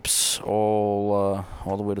mixtapes all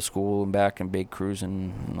the way to school and back, and big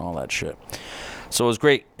cruising and all that shit. So it was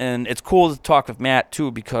great, and it's cool to talk with Matt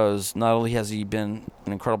too, because not only has he been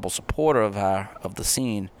an incredible supporter of the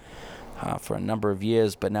scene for a number of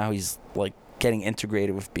years, but now he's like getting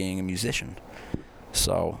integrated with being a musician.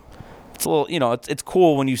 So it's a little, you know, it's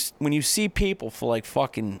cool when you see people for like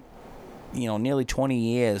fucking, you know, nearly 20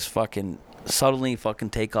 years fucking suddenly fucking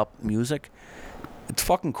take up music. It's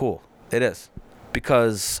fucking cool. It is,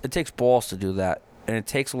 because it takes balls to do that, and it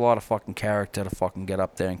takes a lot of fucking character to fucking get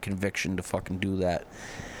up there and conviction to fucking do that.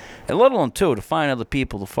 And let alone too, to find other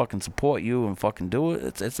people to fucking support you and fucking do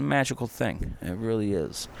it. It's a magical thing. It really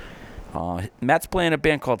is. Matt's playing a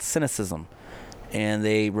band called Cynicism, and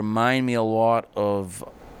they remind me a lot of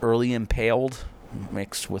early Impaled,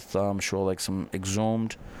 mixed with, I'm sure, like some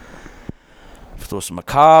Exhumed. Throw some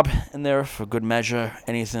Macabre in there for good measure.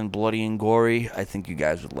 Anything bloody and gory, I think you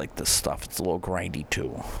guys would like this stuff. It's a little grindy,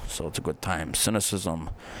 too, so it's a good time. Cynicism,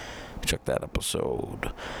 check that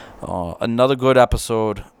episode. Another good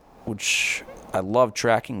episode, which I love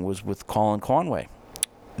tracking, was with Colin Conway,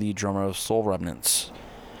 the drummer of Soul Remnants,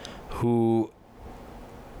 who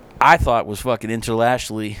I thought was fucking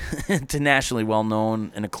internationally well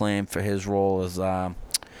known and acclaimed for his role as,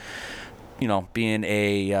 you know, being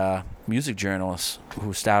a music journalist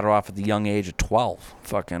who started off at the young age of 12,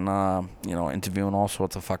 fucking, you know, interviewing all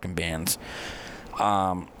sorts of fucking bands.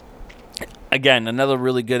 Again, another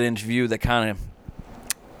really good interview that kind of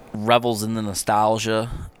revels in the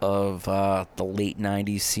nostalgia of the late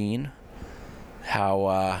 90s scene,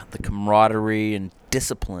 how the camaraderie and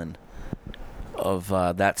discipline of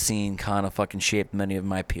that scene kind of fucking shaped many of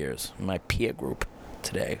my peers, my peer group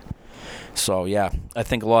today. So, yeah, I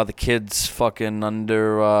think a lot of the kids fucking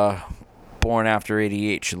born after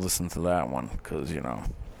 88 should listen to that one, because, you know,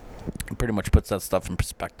 it pretty much puts that stuff in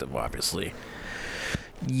perspective, obviously.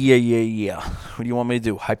 Yeah. What do you want me to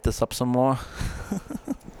do? Hype this up some more?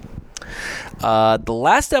 The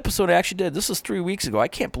last episode I actually did, this was 3 weeks ago. I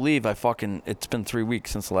can't believe it's been 3 weeks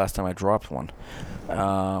since the last time I dropped one.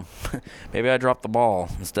 Maybe I dropped the ball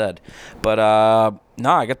instead. But,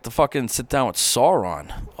 I got to fucking sit down with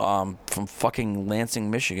Sauron, from fucking Lansing,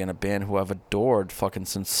 Michigan, a band who I've adored fucking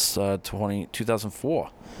since 2004.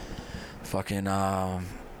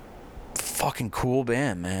 Fucking cool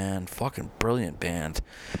band, man. Fucking brilliant band.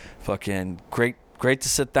 Fucking great to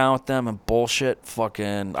sit down with them and bullshit.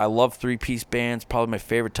 Fucking, I love three-piece bands. Probably my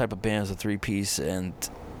favorite type of band is a three-piece. And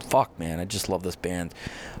fuck, man, I just love this band.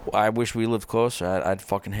 I wish we lived closer. I'd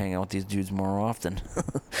fucking hang out with these dudes more often.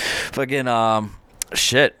 Fucking,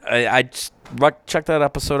 shit, I just check that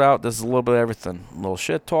episode out. There's a little bit of everything. A little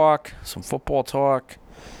shit talk, some football talk,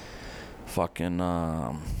 fucking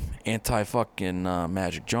anti-fucking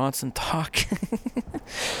Magic Johnson talk.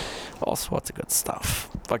 All sorts of good stuff.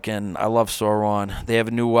 Fucking, I love Sauron. They have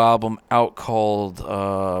a new album out called,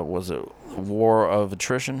 was it War of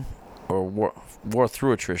Attrition? Or War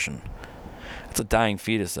Through Attrition. It's a Dying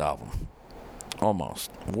Fetus album.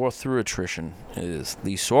 Almost. War Through Attrition is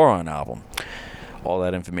the Sauron album. All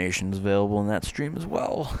that information is available in that stream as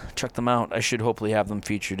well. Check them out. I should hopefully have them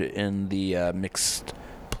featured in the mixed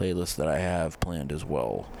playlist that I have planned as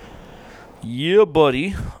well. Yeah,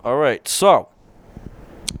 buddy. All right, so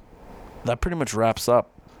that pretty much wraps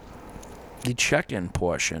up the check-in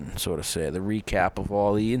portion, so to say, the recap of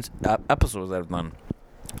all the episodes I've done.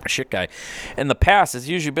 Shit, guy. In the past, it's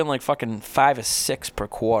usually been like fucking 5 or 6 per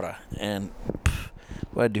quarter. And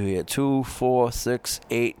what I do here? 2, 4, 6,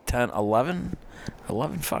 8, 10, 11?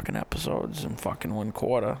 11 fucking episodes in fucking 1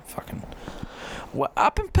 quarter. Fucking. What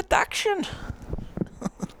up in production?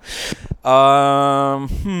 On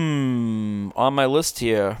my list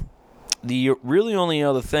here, the really only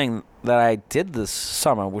other thing that I did this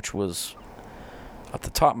summer, which was at the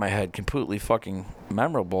top of my head completely fucking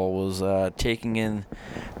memorable, was taking in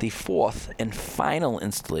the 4th and final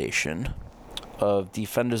installation of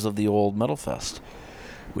Defenders of the Old Metal Fest,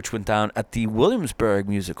 which went down at the Williamsburg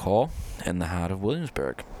Music Hall in the heart of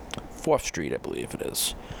Williamsburg. 4th Street, I believe it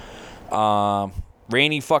is.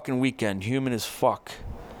 Rainy fucking weekend, humid as fuck.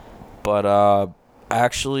 But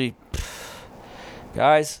actually,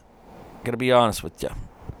 guys, gotta be honest with you.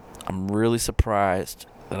 I'm really surprised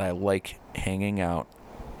that I like hanging out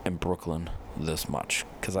in Brooklyn this much,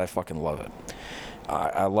 because I fucking love it.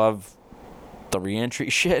 I love the re-entry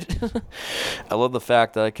shit. I love the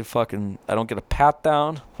fact that I don't get a pat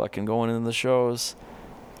down fucking going into the shows.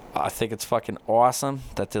 I think it's fucking awesome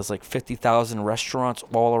that there's like 50,000 restaurants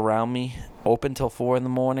all around me open till 4 in the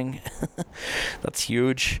morning. That's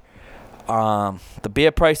huge. The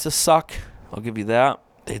beer prices suck. I'll give you that.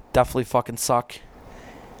 They definitely fucking suck.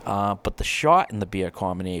 But the shot and the beer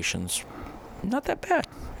combinations, not that bad.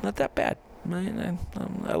 Not that bad.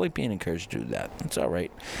 I like being encouraged to do that. It's all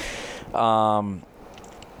right.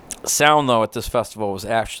 Sound, though, at this festival was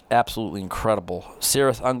absolutely incredible.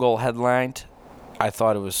 Cirith Ungol headlined. I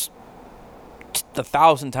thought it was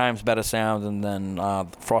 1,000 times better sound than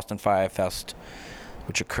Frost and Fire Fest,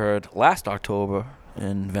 which occurred last October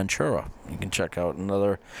in Ventura. You can check out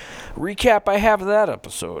another recap I have of that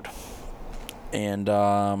episode. And,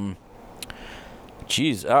 I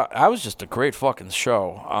was just a great fucking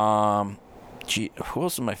show. Who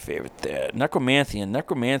else is my favorite there?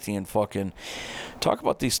 Necromantian fucking... Talk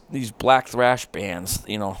about these black thrash bands,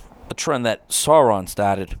 you know, a trend that Sauron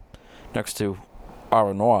started next to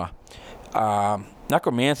Aranor.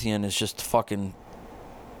 Necromantian is just fucking...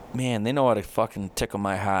 Man, they know how to fucking tickle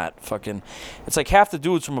my heart. Fucking... It's like half the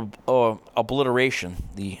dudes from Obliteration,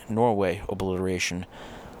 the Norway Obliteration,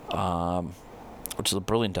 which is a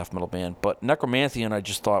brilliant death metal band. But Necromantian, I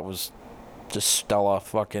just thought was just stellar,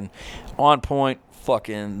 fucking on point,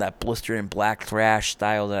 fucking that blistering black thrash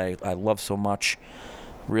style that I love so much.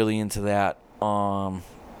 Really into that.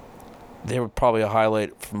 They were probably a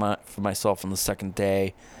highlight for myself on the second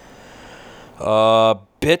day.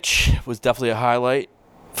 Bitch was definitely a highlight.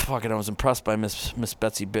 Fucking, I was impressed by Miss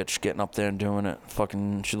Betsy Bitch getting up there and doing it.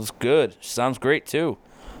 Fucking, she looks good. She sounds great too.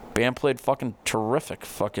 Band played fucking terrific.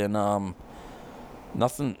 Fucking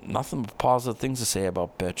nothing but positive things to say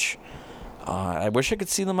about Bitch. I wish I could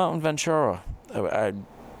see them out in Ventura.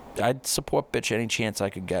 I'd support Bitch any chance I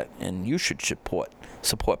could get, and you should support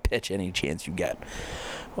Bitch any chance you get.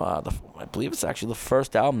 I believe it's actually the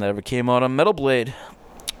first album that ever came out on Metal Blade.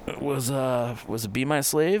 It was it Be My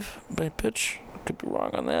Slave by Bitch? Could be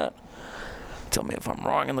wrong on that. Tell me if I'm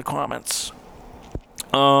wrong in the comments.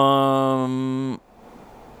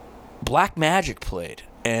 Black Magic played,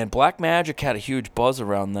 and Black Magic had a huge buzz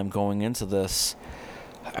around them going into this.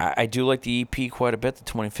 I do like the EP quite a bit, the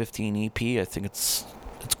 2015 EP. I think it's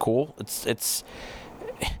cool. It's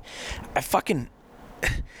I fucking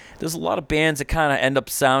there's a lot of bands that kind of end up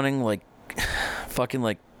sounding like fucking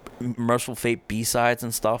like Merciful Fate B-sides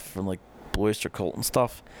and stuff from like Blue Oyster Cult and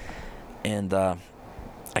stuff. And I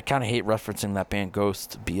kind of hate referencing that band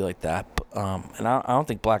Ghost to be like that. But, and I don't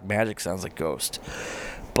think Black Magic sounds like Ghost.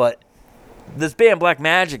 But this band Black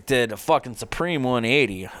Magic did a fucking Supreme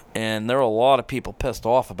 180, and there were a lot of people pissed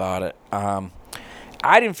off about it.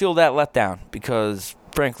 I didn't feel that let down because,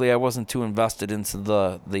 frankly, I wasn't too invested into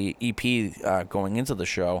the EP going into the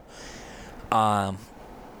show.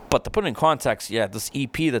 But to put it in context, yeah, this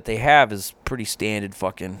EP that they have is pretty standard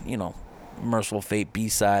fucking, you know, Merciful Fate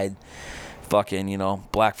B-side, fucking, you know,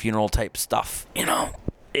 Black Funeral type stuff, you know.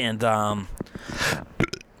 And,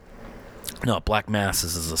 no, Black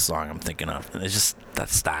Masses is the song I'm thinking of. It's just, that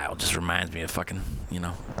style just reminds me of fucking, you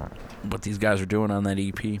know, what these guys are doing on that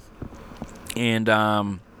EP. And,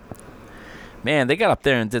 man, they got up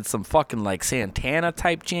there and did some fucking, like, Santana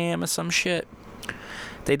type jam or some shit.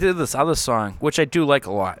 They did this other song, which I do like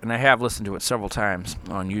a lot, and I have listened to it several times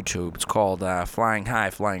on YouTube. It's called Flying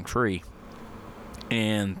High, Flying Free.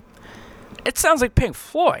 And it sounds like Pink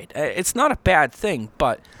Floyd. It's not a bad thing,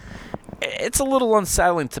 but it's a little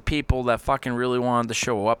unsettling to people that fucking really wanted to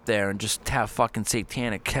show up there and just have fucking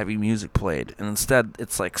satanic heavy music played. And instead,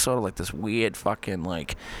 it's like sort of like this weird fucking,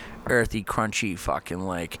 like, earthy, crunchy fucking,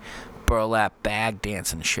 like, burlap bag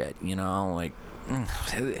dancing shit, you know? Like,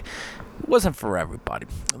 it wasn't for everybody.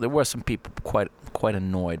 There were some people quite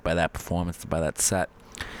annoyed by that performance, by that set.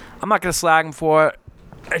 I'm not going to slag them for it.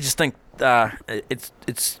 I just think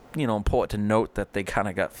it's you know, important to note that they kind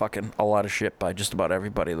of got fucking a lot of shit by just about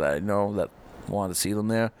everybody that I know that wanted to see them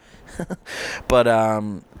there. But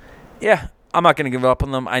yeah, I'm not gonna give up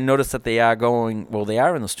on them. I noticed that they are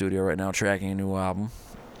in the studio right now tracking a new album,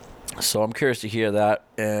 so I'm curious to hear that,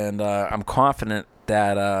 and I'm confident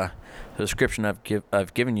that the description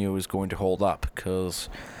I've given you is going to hold up, because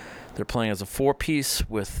they're playing as a 4-piece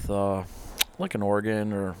with like an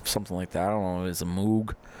organ or something like that. I don't know, it's a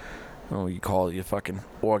Moog. Oh, you call it, you fucking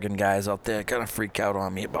organ guys out there kind of freak out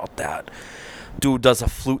on me about that. Dude does a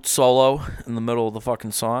flute solo in the middle of the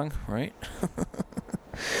fucking song, right?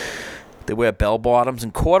 They wear bell bottoms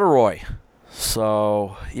and corduroy.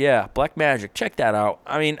 So, yeah, Black Magic, check that out.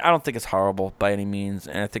 I mean, I don't think it's horrible by any means,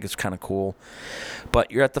 and I think it's kind of cool.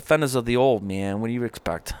 But you're at the Fenders of the Old, man. What do you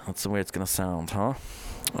expect? That's the way it's going to sound, huh?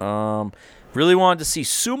 Really wanted to see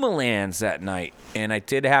Sumalands that night, and I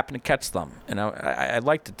did happen to catch them, and I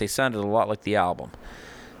liked it. They sounded a lot like the album.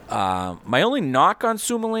 My only knock on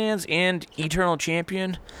Sumalands and Eternal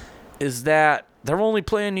Champion is that they're only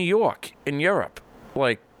playing New York and Europe.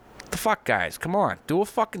 Like, the fuck, guys? Come on, do a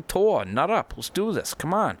fucking tour. Nut up. Let's do this.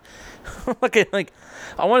 Come on. like,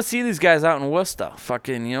 I want to see these guys out in Worcester,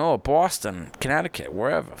 fucking, you know, Boston, Connecticut,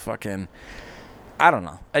 wherever, fucking. I don't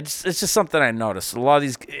know. It's just something I noticed.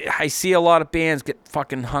 I see a lot of bands get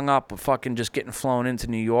fucking hung up with fucking just getting flown into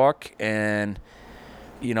New York and,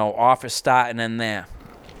 you know, offers starting in there.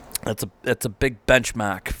 It's a big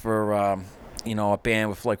benchmark for, you know, a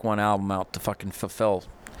band with like one album out to fucking fulfill.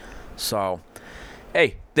 So,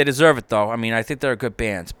 hey, they deserve it though. I mean, I think they're a good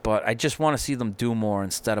band, but I just want to see them do more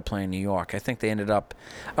instead of playing New York. I think they ended up,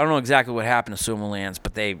 I don't know exactly what happened to Sumalands,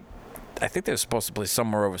 but I think they were supposed to play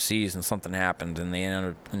somewhere overseas and something happened and they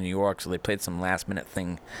ended up in New York, so they played some last minute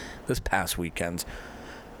thing this past weekend.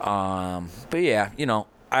 But yeah, you know,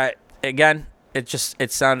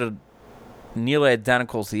 it sounded nearly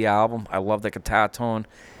identical to the album. I love the guitar tone.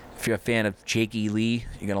 If you're a fan of Jake E. Lee,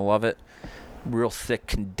 you're gonna love it. Real thick,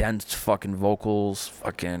 condensed fucking vocals,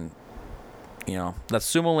 fucking, you know, that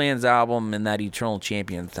Sumalands album and that Eternal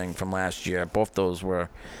Champion thing from last year. Both those were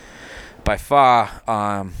by far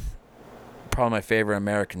probably my favorite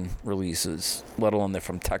American releases, let alone they're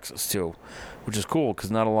from Texas too, which is cool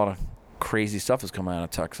because not a lot of crazy stuff is coming out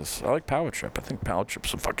of Texas. I like Power Trip. I think Power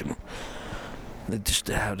Trip's a fucking. They just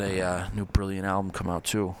had a new brilliant album come out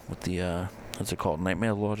too with the what's it called,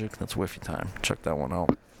 Nightmare Logic. That's Whiffy Time. Check that one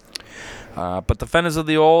out. But the Fenders of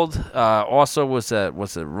the Old also was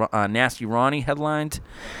Nasty Ronnie headlined,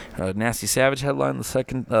 Nasty Savage headlined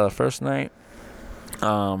the first night.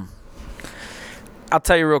 I'll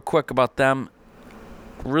tell you real quick about them.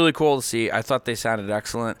 Really cool to see. I thought they sounded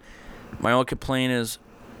excellent. My only complaint is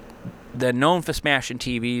they're known for smashing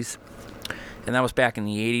TVs, and that was back in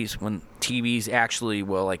the 80s when TVs actually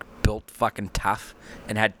were like built fucking tough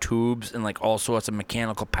and had tubes and like all sorts of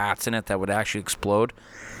mechanical parts in it that would actually explode.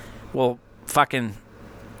 Well, fucking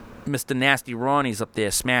Mr. Nasty Ronnie's up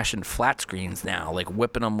there smashing flat screens now, like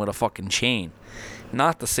whipping them with a fucking chain.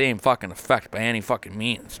 Not the same fucking effect by any fucking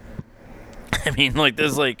means. I mean, like,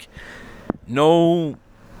 there's just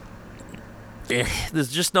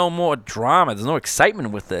no more drama. There's no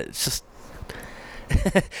excitement with it. It's just,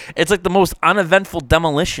 it's like the most uneventful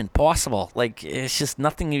demolition possible. Like, it's just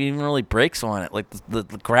nothing even really breaks on it. Like, the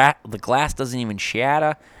glass doesn't even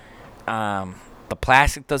shatter. The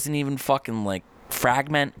plastic doesn't even fucking, like,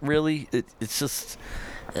 fragment, really. It's just,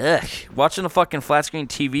 ugh. Watching a fucking flat screen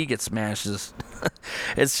TV get smashed is,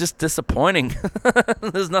 it's just disappointing.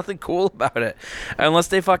 There's nothing cool about it. Unless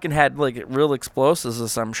they fucking had, like, real explosives or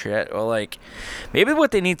some shit. Or, like, maybe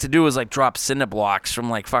what they need to do is, like, drop cinder blocks from,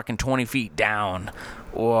 like, fucking 20 feet down.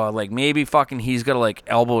 Or, like, maybe fucking he's got to, like,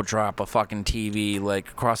 elbow drop a fucking TV, like,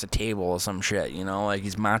 across a table or some shit, you know? Like,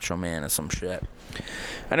 he's Macho Man or some shit.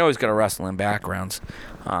 I know he's got a wrestling background,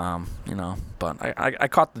 you know, but I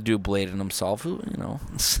caught the dude blading himself, you know.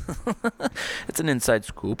 It's an inside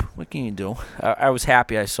scoop. What can you do? I was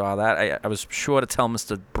happy I saw that. I was sure to tell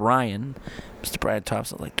Mr. Brian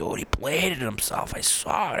Thompson, like, dude, he bladed himself. I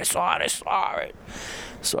saw it.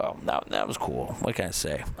 So that was cool. What can I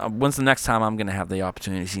say? When's the next time I'm going to have the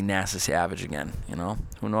opportunity to see Nasty Savage again, you know?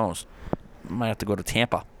 Who knows? Might have to go to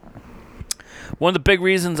Tampa. One of the big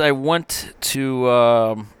reasons I went to,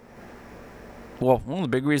 one of the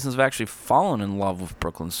big reasons I've actually fallen in love with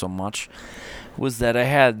Brooklyn so much was that I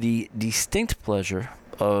had the distinct pleasure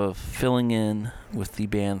of filling in with the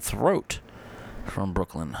band Throat from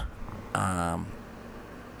Brooklyn.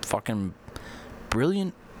 Fucking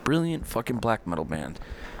brilliant fucking black metal band.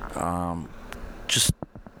 Just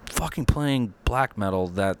fucking playing black metal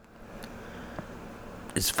that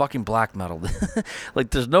is fucking black metal. Like,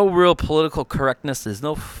 there's no real political correctness. There's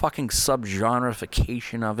no fucking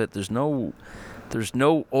subgenreification of it. There's no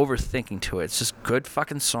overthinking to it. It's just good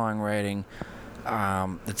fucking songwriting.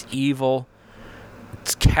 It's evil.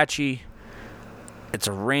 It's catchy. It's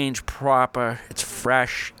arranged proper. It's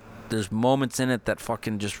fresh. There's moments in it that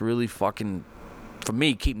fucking just really fucking, for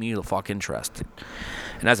me, keep me the fuck interested.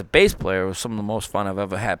 And as a bass player, it was some of the most fun I've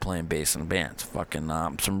ever had playing bass in bands. Fucking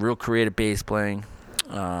some real creative bass playing.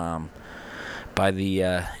 By the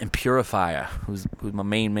Impurifier, who's my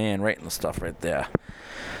main man writing the stuff right there.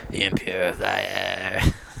 The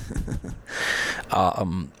Impurifier.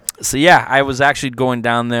 So yeah, I was actually going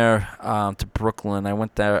down there to Brooklyn. I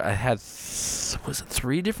went there. I had, was it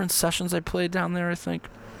 3 different sessions I played down there, I think.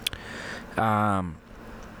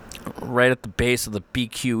 Right at the base of the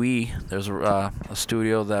BQE, there's a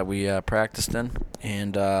studio that we practiced in,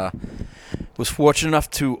 and was fortunate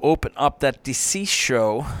enough to open up that Deceased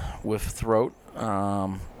show with Throat,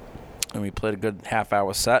 and we played a good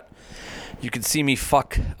half-hour set. You can see me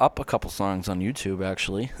fuck up a couple songs on YouTube,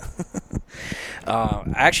 actually. I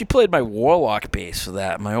actually played my Warlock bass for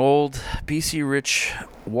that, my old BC Rich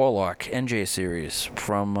Warlock NJ series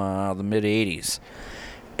from the mid-'80s,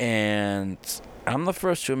 and I'm the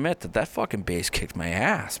first to admit that fucking bass kicked my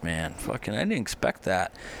ass, man. Fucking, I didn't expect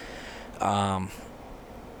that.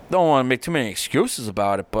 Don't want to make too many excuses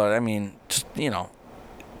about it, but I mean, just, you know,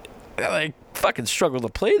 I fucking struggled to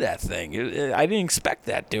play that thing. I didn't expect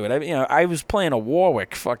that, dude. I was playing a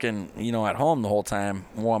Warwick fucking, you know, at home the whole time,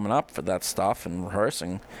 warming up for that stuff and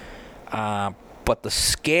rehearsing. But the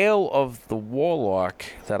scale of the Warlock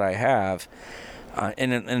that I have,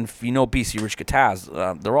 and if you know BC Rich guitars,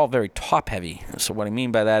 they're all very top heavy. So what I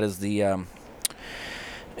mean by that is the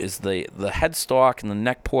headstock and the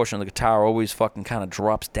neck portion of the guitar always fucking kind of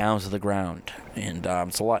drops down to the ground, and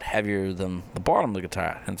it's a lot heavier than the bottom of the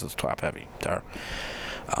guitar, hence it's top heavy guitar.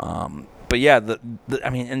 But yeah, I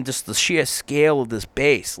mean, and just the sheer scale of this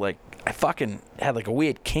bass, like, I fucking had like a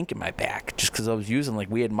weird kink in my back just because I was using like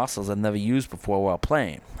weird muscles I'd never used before while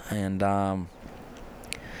playing, and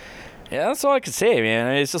yeah, that's all I can say,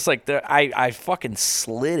 man. It's just like I fucking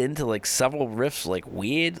slid into like several riffs, like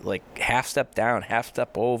weird, like half step down, half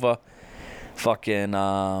step over, fucking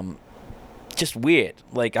just weird.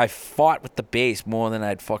 Like, I fought with the bass more than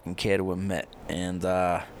I'd fucking care to admit, and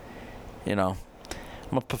you know,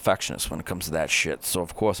 I'm a perfectionist when it comes to that shit. So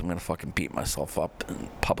of course I'm gonna fucking beat myself up and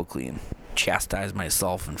publicly and chastise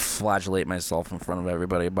myself and flagellate myself in front of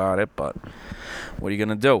everybody about it. But what are you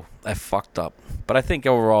gonna do? I fucked up. But I think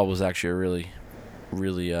overall it was actually a really,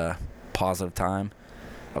 really positive time.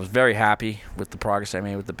 I was very happy with the progress I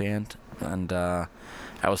made with the band, and I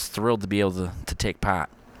was thrilled to be able to take part,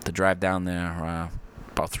 to drive down there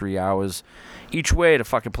about 3 hours each way to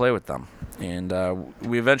fucking play with them. And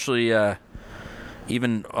we eventually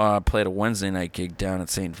even played a Wednesday night gig down at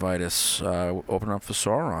St. Vitus, opening up for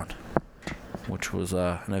Sauron, which was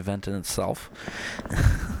an event in itself.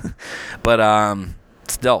 But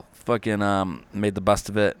still, fucking made the best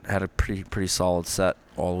of it. Had a pretty solid set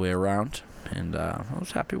all the way around, and I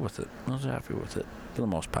was happy with it. For the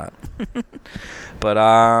most part. But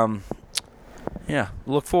yeah,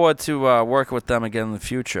 look forward to working with them again in the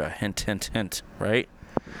future. Hint, hint, hint. Right?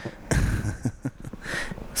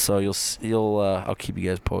 So you'll I'll keep you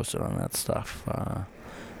guys posted on that stuff.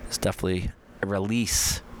 It's definitely a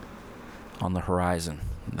release on the horizon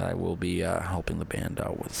that I will be helping the band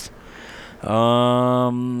out with.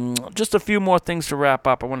 Just a few more things to wrap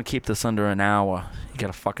up. I want to keep this under an hour. You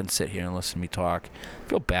gotta fucking sit here and listen to me talk. I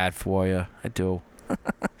feel bad for you. I do.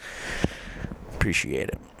 Appreciate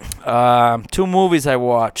it. 2 movies I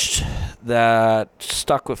watched that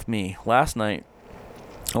stuck with me last night.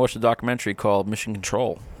 I watched a documentary called Mission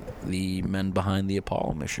Control, the men behind the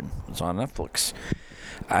Apollo mission. It's on Netflix.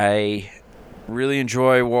 I really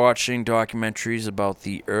enjoy watching documentaries about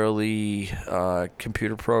the early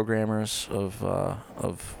computer programmers of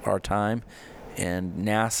our time, and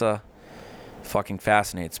NASA fucking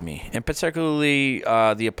fascinates me, and particularly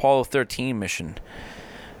the Apollo 13 mission.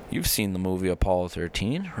 You've seen the movie Apollo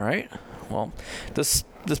 13, right? Well, this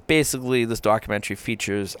documentary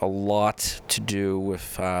features a lot to do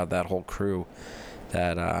with that whole crew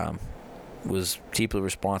that was deeply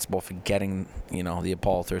responsible for getting the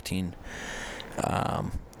Apollo 13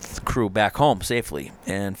 crew back home safely.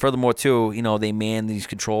 And furthermore, too, they manned these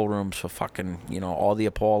control rooms for fucking all the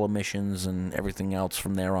Apollo missions and everything else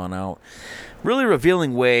from there on out. Really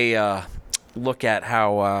revealing way look at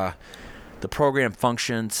how the program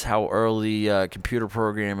functions, how early computer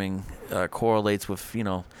programming correlates with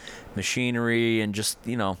machinery, and just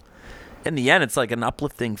in the end, it's like an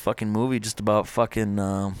uplifting fucking movie just about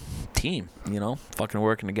fucking team, fucking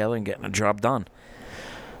working together and getting a job done.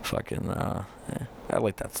 Fucking, I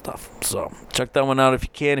like that stuff. So check that one out if you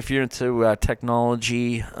can. If you're into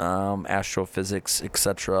technology, astrophysics,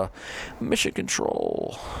 etc. Mission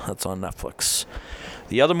Control. That's on Netflix.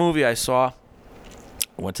 The other movie I saw,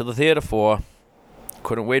 went to the theater for,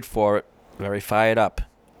 couldn't wait for it. Very fired up.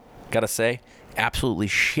 Gotta say, absolutely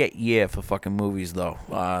shit year for fucking movies, though.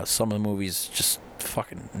 Some of the movies just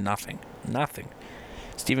fucking nothing.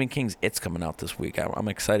 Stephen King's It's coming out this week. I'm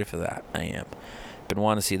excited for that. I am. Been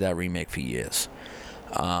wanting to see that remake for years.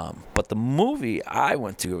 But the movie I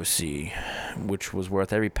went to go see, which was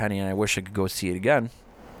worth every penny, and I wish I could go see it again,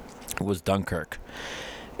 was Dunkirk.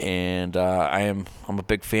 And I'm a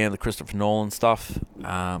big fan of the Christopher Nolan stuff.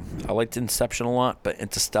 I liked Inception a lot, but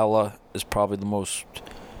Interstellar is probably the most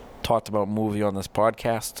talked about movie on this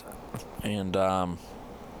podcast. And I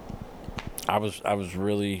was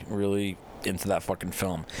really, really into that fucking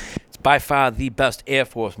film. It's by far the best Air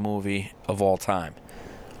Force movie of all time.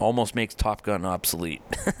 Almost makes Top Gun obsolete.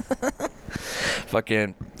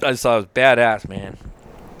 Fucking, I just thought it was badass, man.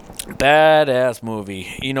 Badass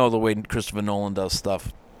movie. You know the way Christopher Nolan does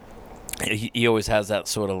stuff. He always has that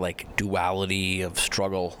sort of like duality of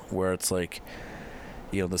struggle where it's like,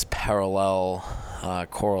 this parallel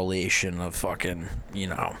correlation of fucking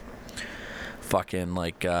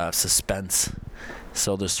like suspense.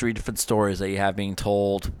 So there's 3 different stories that you have being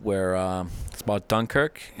told where it's about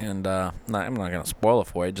Dunkirk, and I'm not gonna spoil it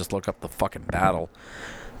for you. Just look up the fucking battle.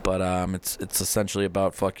 But it's essentially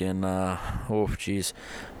about fucking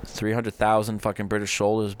 300,000 fucking British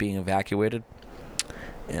soldiers being evacuated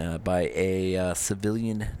by a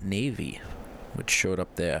civilian navy, which showed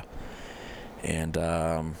up there, and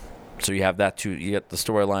so you have that too. You get the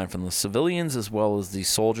storyline from the civilians as well as the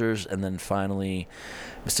soldiers, and then finally,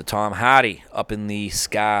 Mr. Tom Hardy up in the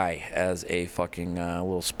sky as a fucking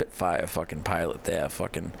little Spitfire fucking pilot there,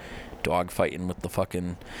 fucking dogfighting with the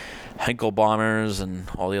fucking Heinkel bombers and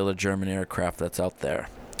all the other German aircraft that's out there.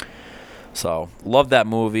 So, love that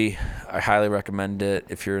movie. I highly recommend it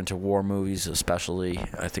if you're into war movies, especially.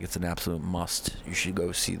 I think it's an absolute must. You should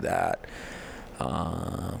go see that.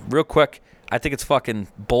 Real quick, I think it's fucking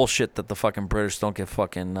bullshit that the fucking British don't get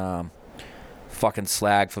fucking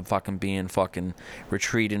slag for fucking being fucking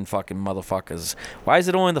retreating fucking motherfuckers. Why is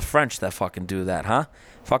it only the French that fucking do that, huh?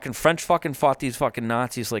 Fucking French fucking fought these fucking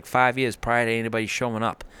Nazis like 5 years prior to anybody showing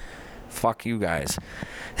up. Fuck you guys.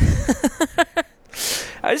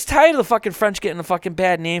 I was tired of the fucking French getting a fucking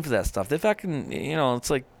bad name for that stuff. They fucking,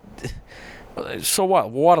 it's like, so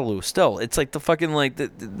what? Waterloo, still. It's like the fucking, like,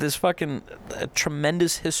 this fucking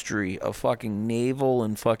tremendous history of fucking naval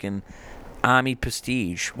and fucking army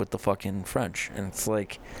prestige with the fucking French. And it's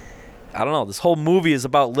like, I don't know, this whole movie is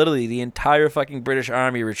about literally the entire fucking British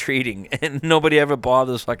army retreating, and nobody ever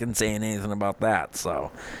bothers fucking saying anything about that.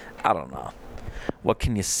 So, I don't know. What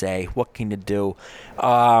can you say? What can you do?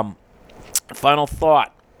 Final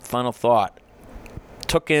thought.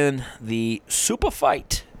 Took in the super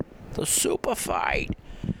fight.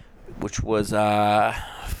 Which was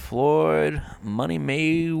Floyd Money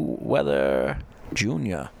Mayweather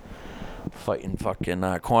Jr. fighting fucking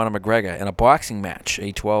Conor McGregor in a boxing match,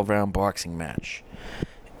 a 12-round boxing match.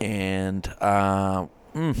 And, I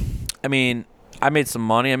mean, I made some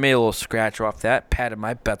money. I made a little scratch off that. Patted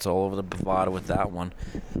my bets all over the Bovada with that one.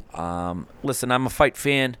 Listen, I'm a fight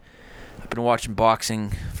fan. I've been watching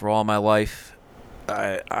boxing for all my life.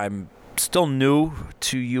 I'm still new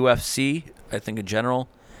to UFC, I think, in general.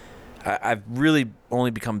 I've really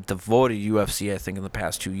only become devoted to UFC, I think, in the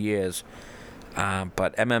past 2 years.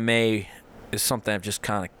 But MMA is something I've just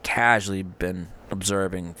kind of casually been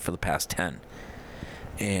observing for the past 10.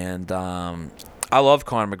 And I love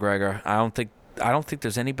Conor McGregor. I don't think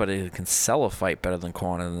there's anybody that can sell a fight better than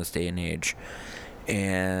Conor in this day and age.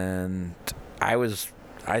 And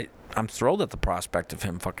I'm thrilled at the prospect of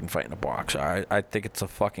him fucking fighting a boxer. I think it's a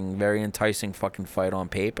fucking very enticing fucking fight on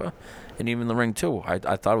paper, and even the ring too. I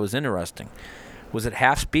thought it was interesting. Was it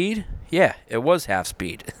half speed? Yeah, it was half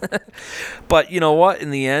speed. But you know what?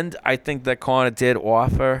 In the end, I think that Conor did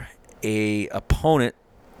offer a opponent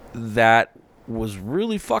that was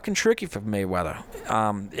really fucking tricky for Mayweather.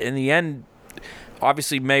 In the end,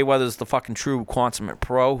 obviously Mayweather's the fucking true consummate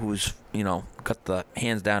pro who's, got the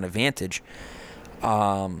hands down advantage.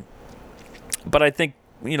 But I think,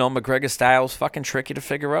 McGregor's style is fucking tricky to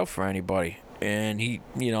figure out for anybody. And he,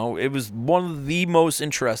 it was one of the most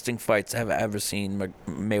interesting fights I've ever seen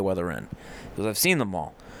Mayweather in. Because I've seen them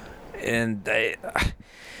all. And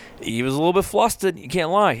he was a little bit flustered, you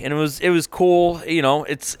can't lie. And it was cool. You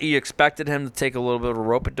expected him to take a little bit of a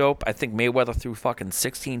rope-a-dope. I think Mayweather threw fucking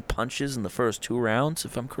 16 punches in the first 2 rounds,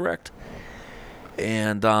 if I'm correct.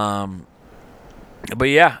 And, but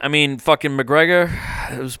yeah, I mean, fucking McGregor,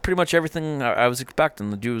 it was pretty much everything I was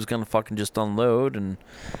expecting. The dude was going to fucking just unload and,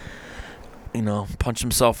 punch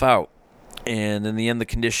himself out. And in the end, the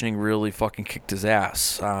conditioning really fucking kicked his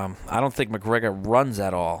ass. I don't think McGregor runs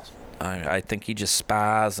at all. I think he just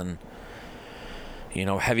spars and,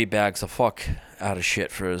 heavy bags the fuck out of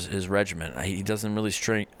shit for his regiment. He doesn't really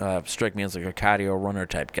strike me as like a cardio runner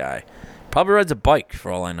type guy. Probably rides a bike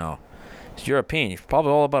for all I know. He's European. He's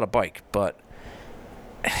probably all about a bike. But,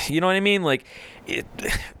 you know what I mean? Like,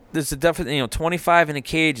 there's a definite, 25 in a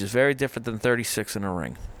cage is very different than 36 in a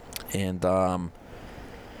ring. And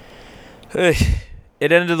it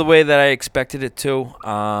ended the way that I expected it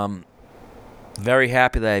to. Very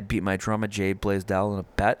happy that I beat my drummer, Jay Blaisdell, in a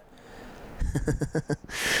bet.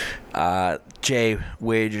 Jay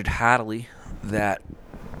wagered heartily that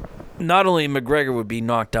not only McGregor would be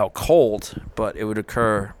knocked out cold, but it would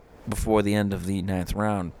occur before the end of the 9th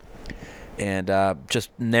round. And just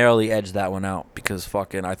narrowly edged that one out because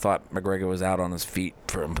fucking I thought McGregor was out on his feet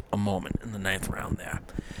for a moment in the 9th round there.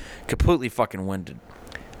 Completely fucking winded.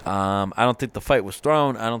 I don't think the fight was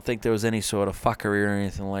thrown. I don't think there was any sort of fuckery or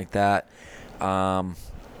anything like that.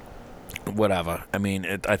 Whatever. I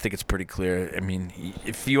mean, I think it's pretty clear. I mean,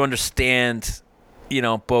 if you understand,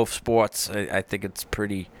 both sports, I think it's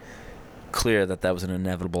pretty clear that was an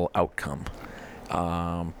inevitable outcome.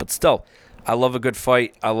 But still, I love a good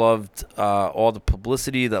fight. I loved all the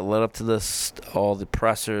publicity that led up to this, all the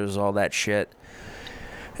pressers, all that shit.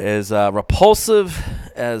 As repulsive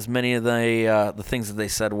as many of the things that they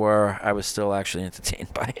said were, I was still actually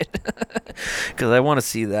entertained by it. Because I want to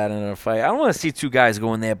see that in a fight. I don't want to see 2 guys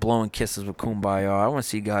go in there blowing kisses with Kumbaya. I want to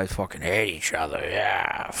see guys fucking hate each other.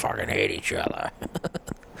 Yeah, fucking hate each other.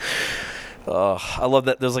 I love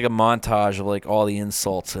that there's like a montage of like all the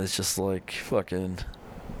insults. It's just like fucking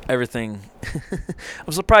everything.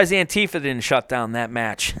 I'm surprised Antifa didn't shut down that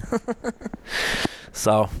match.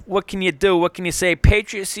 So, what can you do? What can you say?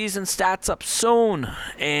 Patriot season starts up soon,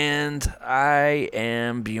 and I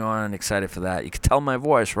am beyond excited for that. You can tell my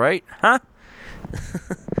voice, right? Huh?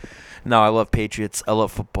 No, I love Patriots. I love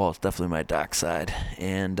football. It's definitely my dark side.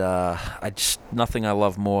 And nothing I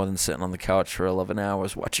love more than sitting on the couch for 11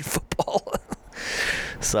 hours watching football.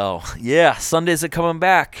 So, yeah, Sundays are coming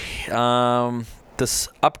back. This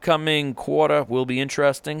upcoming quarter will be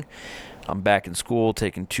interesting. I'm back in school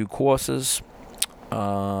taking 2 courses.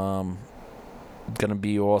 Going to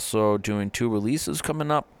be also doing 2 releases coming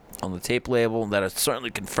up on the tape label that are certainly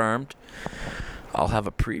confirmed. I'll have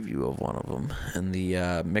a preview of one of them in the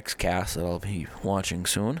mixcast that I'll be watching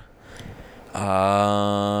soon.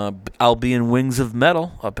 I'll be in Wings of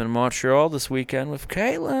Metal up in Montreal this weekend with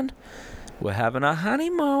Caitlin. We're having a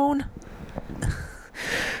honeymoon.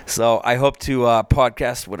 So I hope to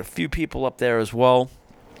podcast with a few people up there as well.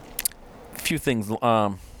 A few things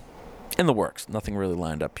in the works. Nothing really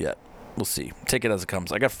lined up yet. We'll see. Take it as it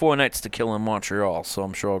comes. I got 4 nights to kill in Montreal, so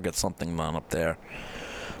I'm sure I'll get something done up there.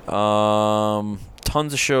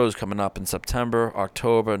 Tons of shows coming up in September,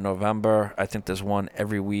 October, November. I think there's one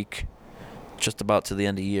every week, just about to the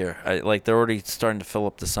end of the year. They're already starting to fill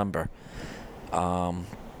up December. So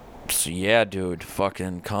yeah, dude,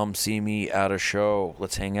 fucking come see me at a show.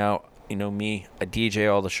 Let's hang out. You know me, I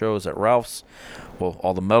DJ all the shows at Ralph's. Well,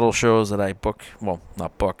 all the metal shows that I book. Well,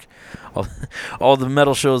 not book. All the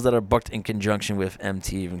metal shows that are booked in conjunction with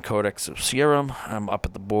MTV and Codex of Serum. I'm up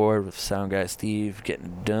at the board with Sound Guy Steve, getting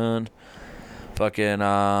it done. Fucking,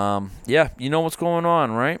 yeah, you know what's going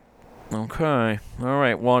on, right? Okay. All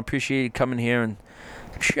right. Well, I appreciate you coming here and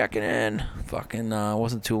checking in. Fucking,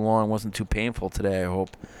 wasn't too long, wasn't too painful today, I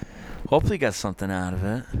hope. hopefully you got something out of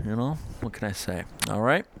it. What can I say? All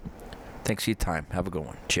right. Thanks for your time. Have a good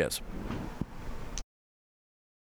one. Cheers.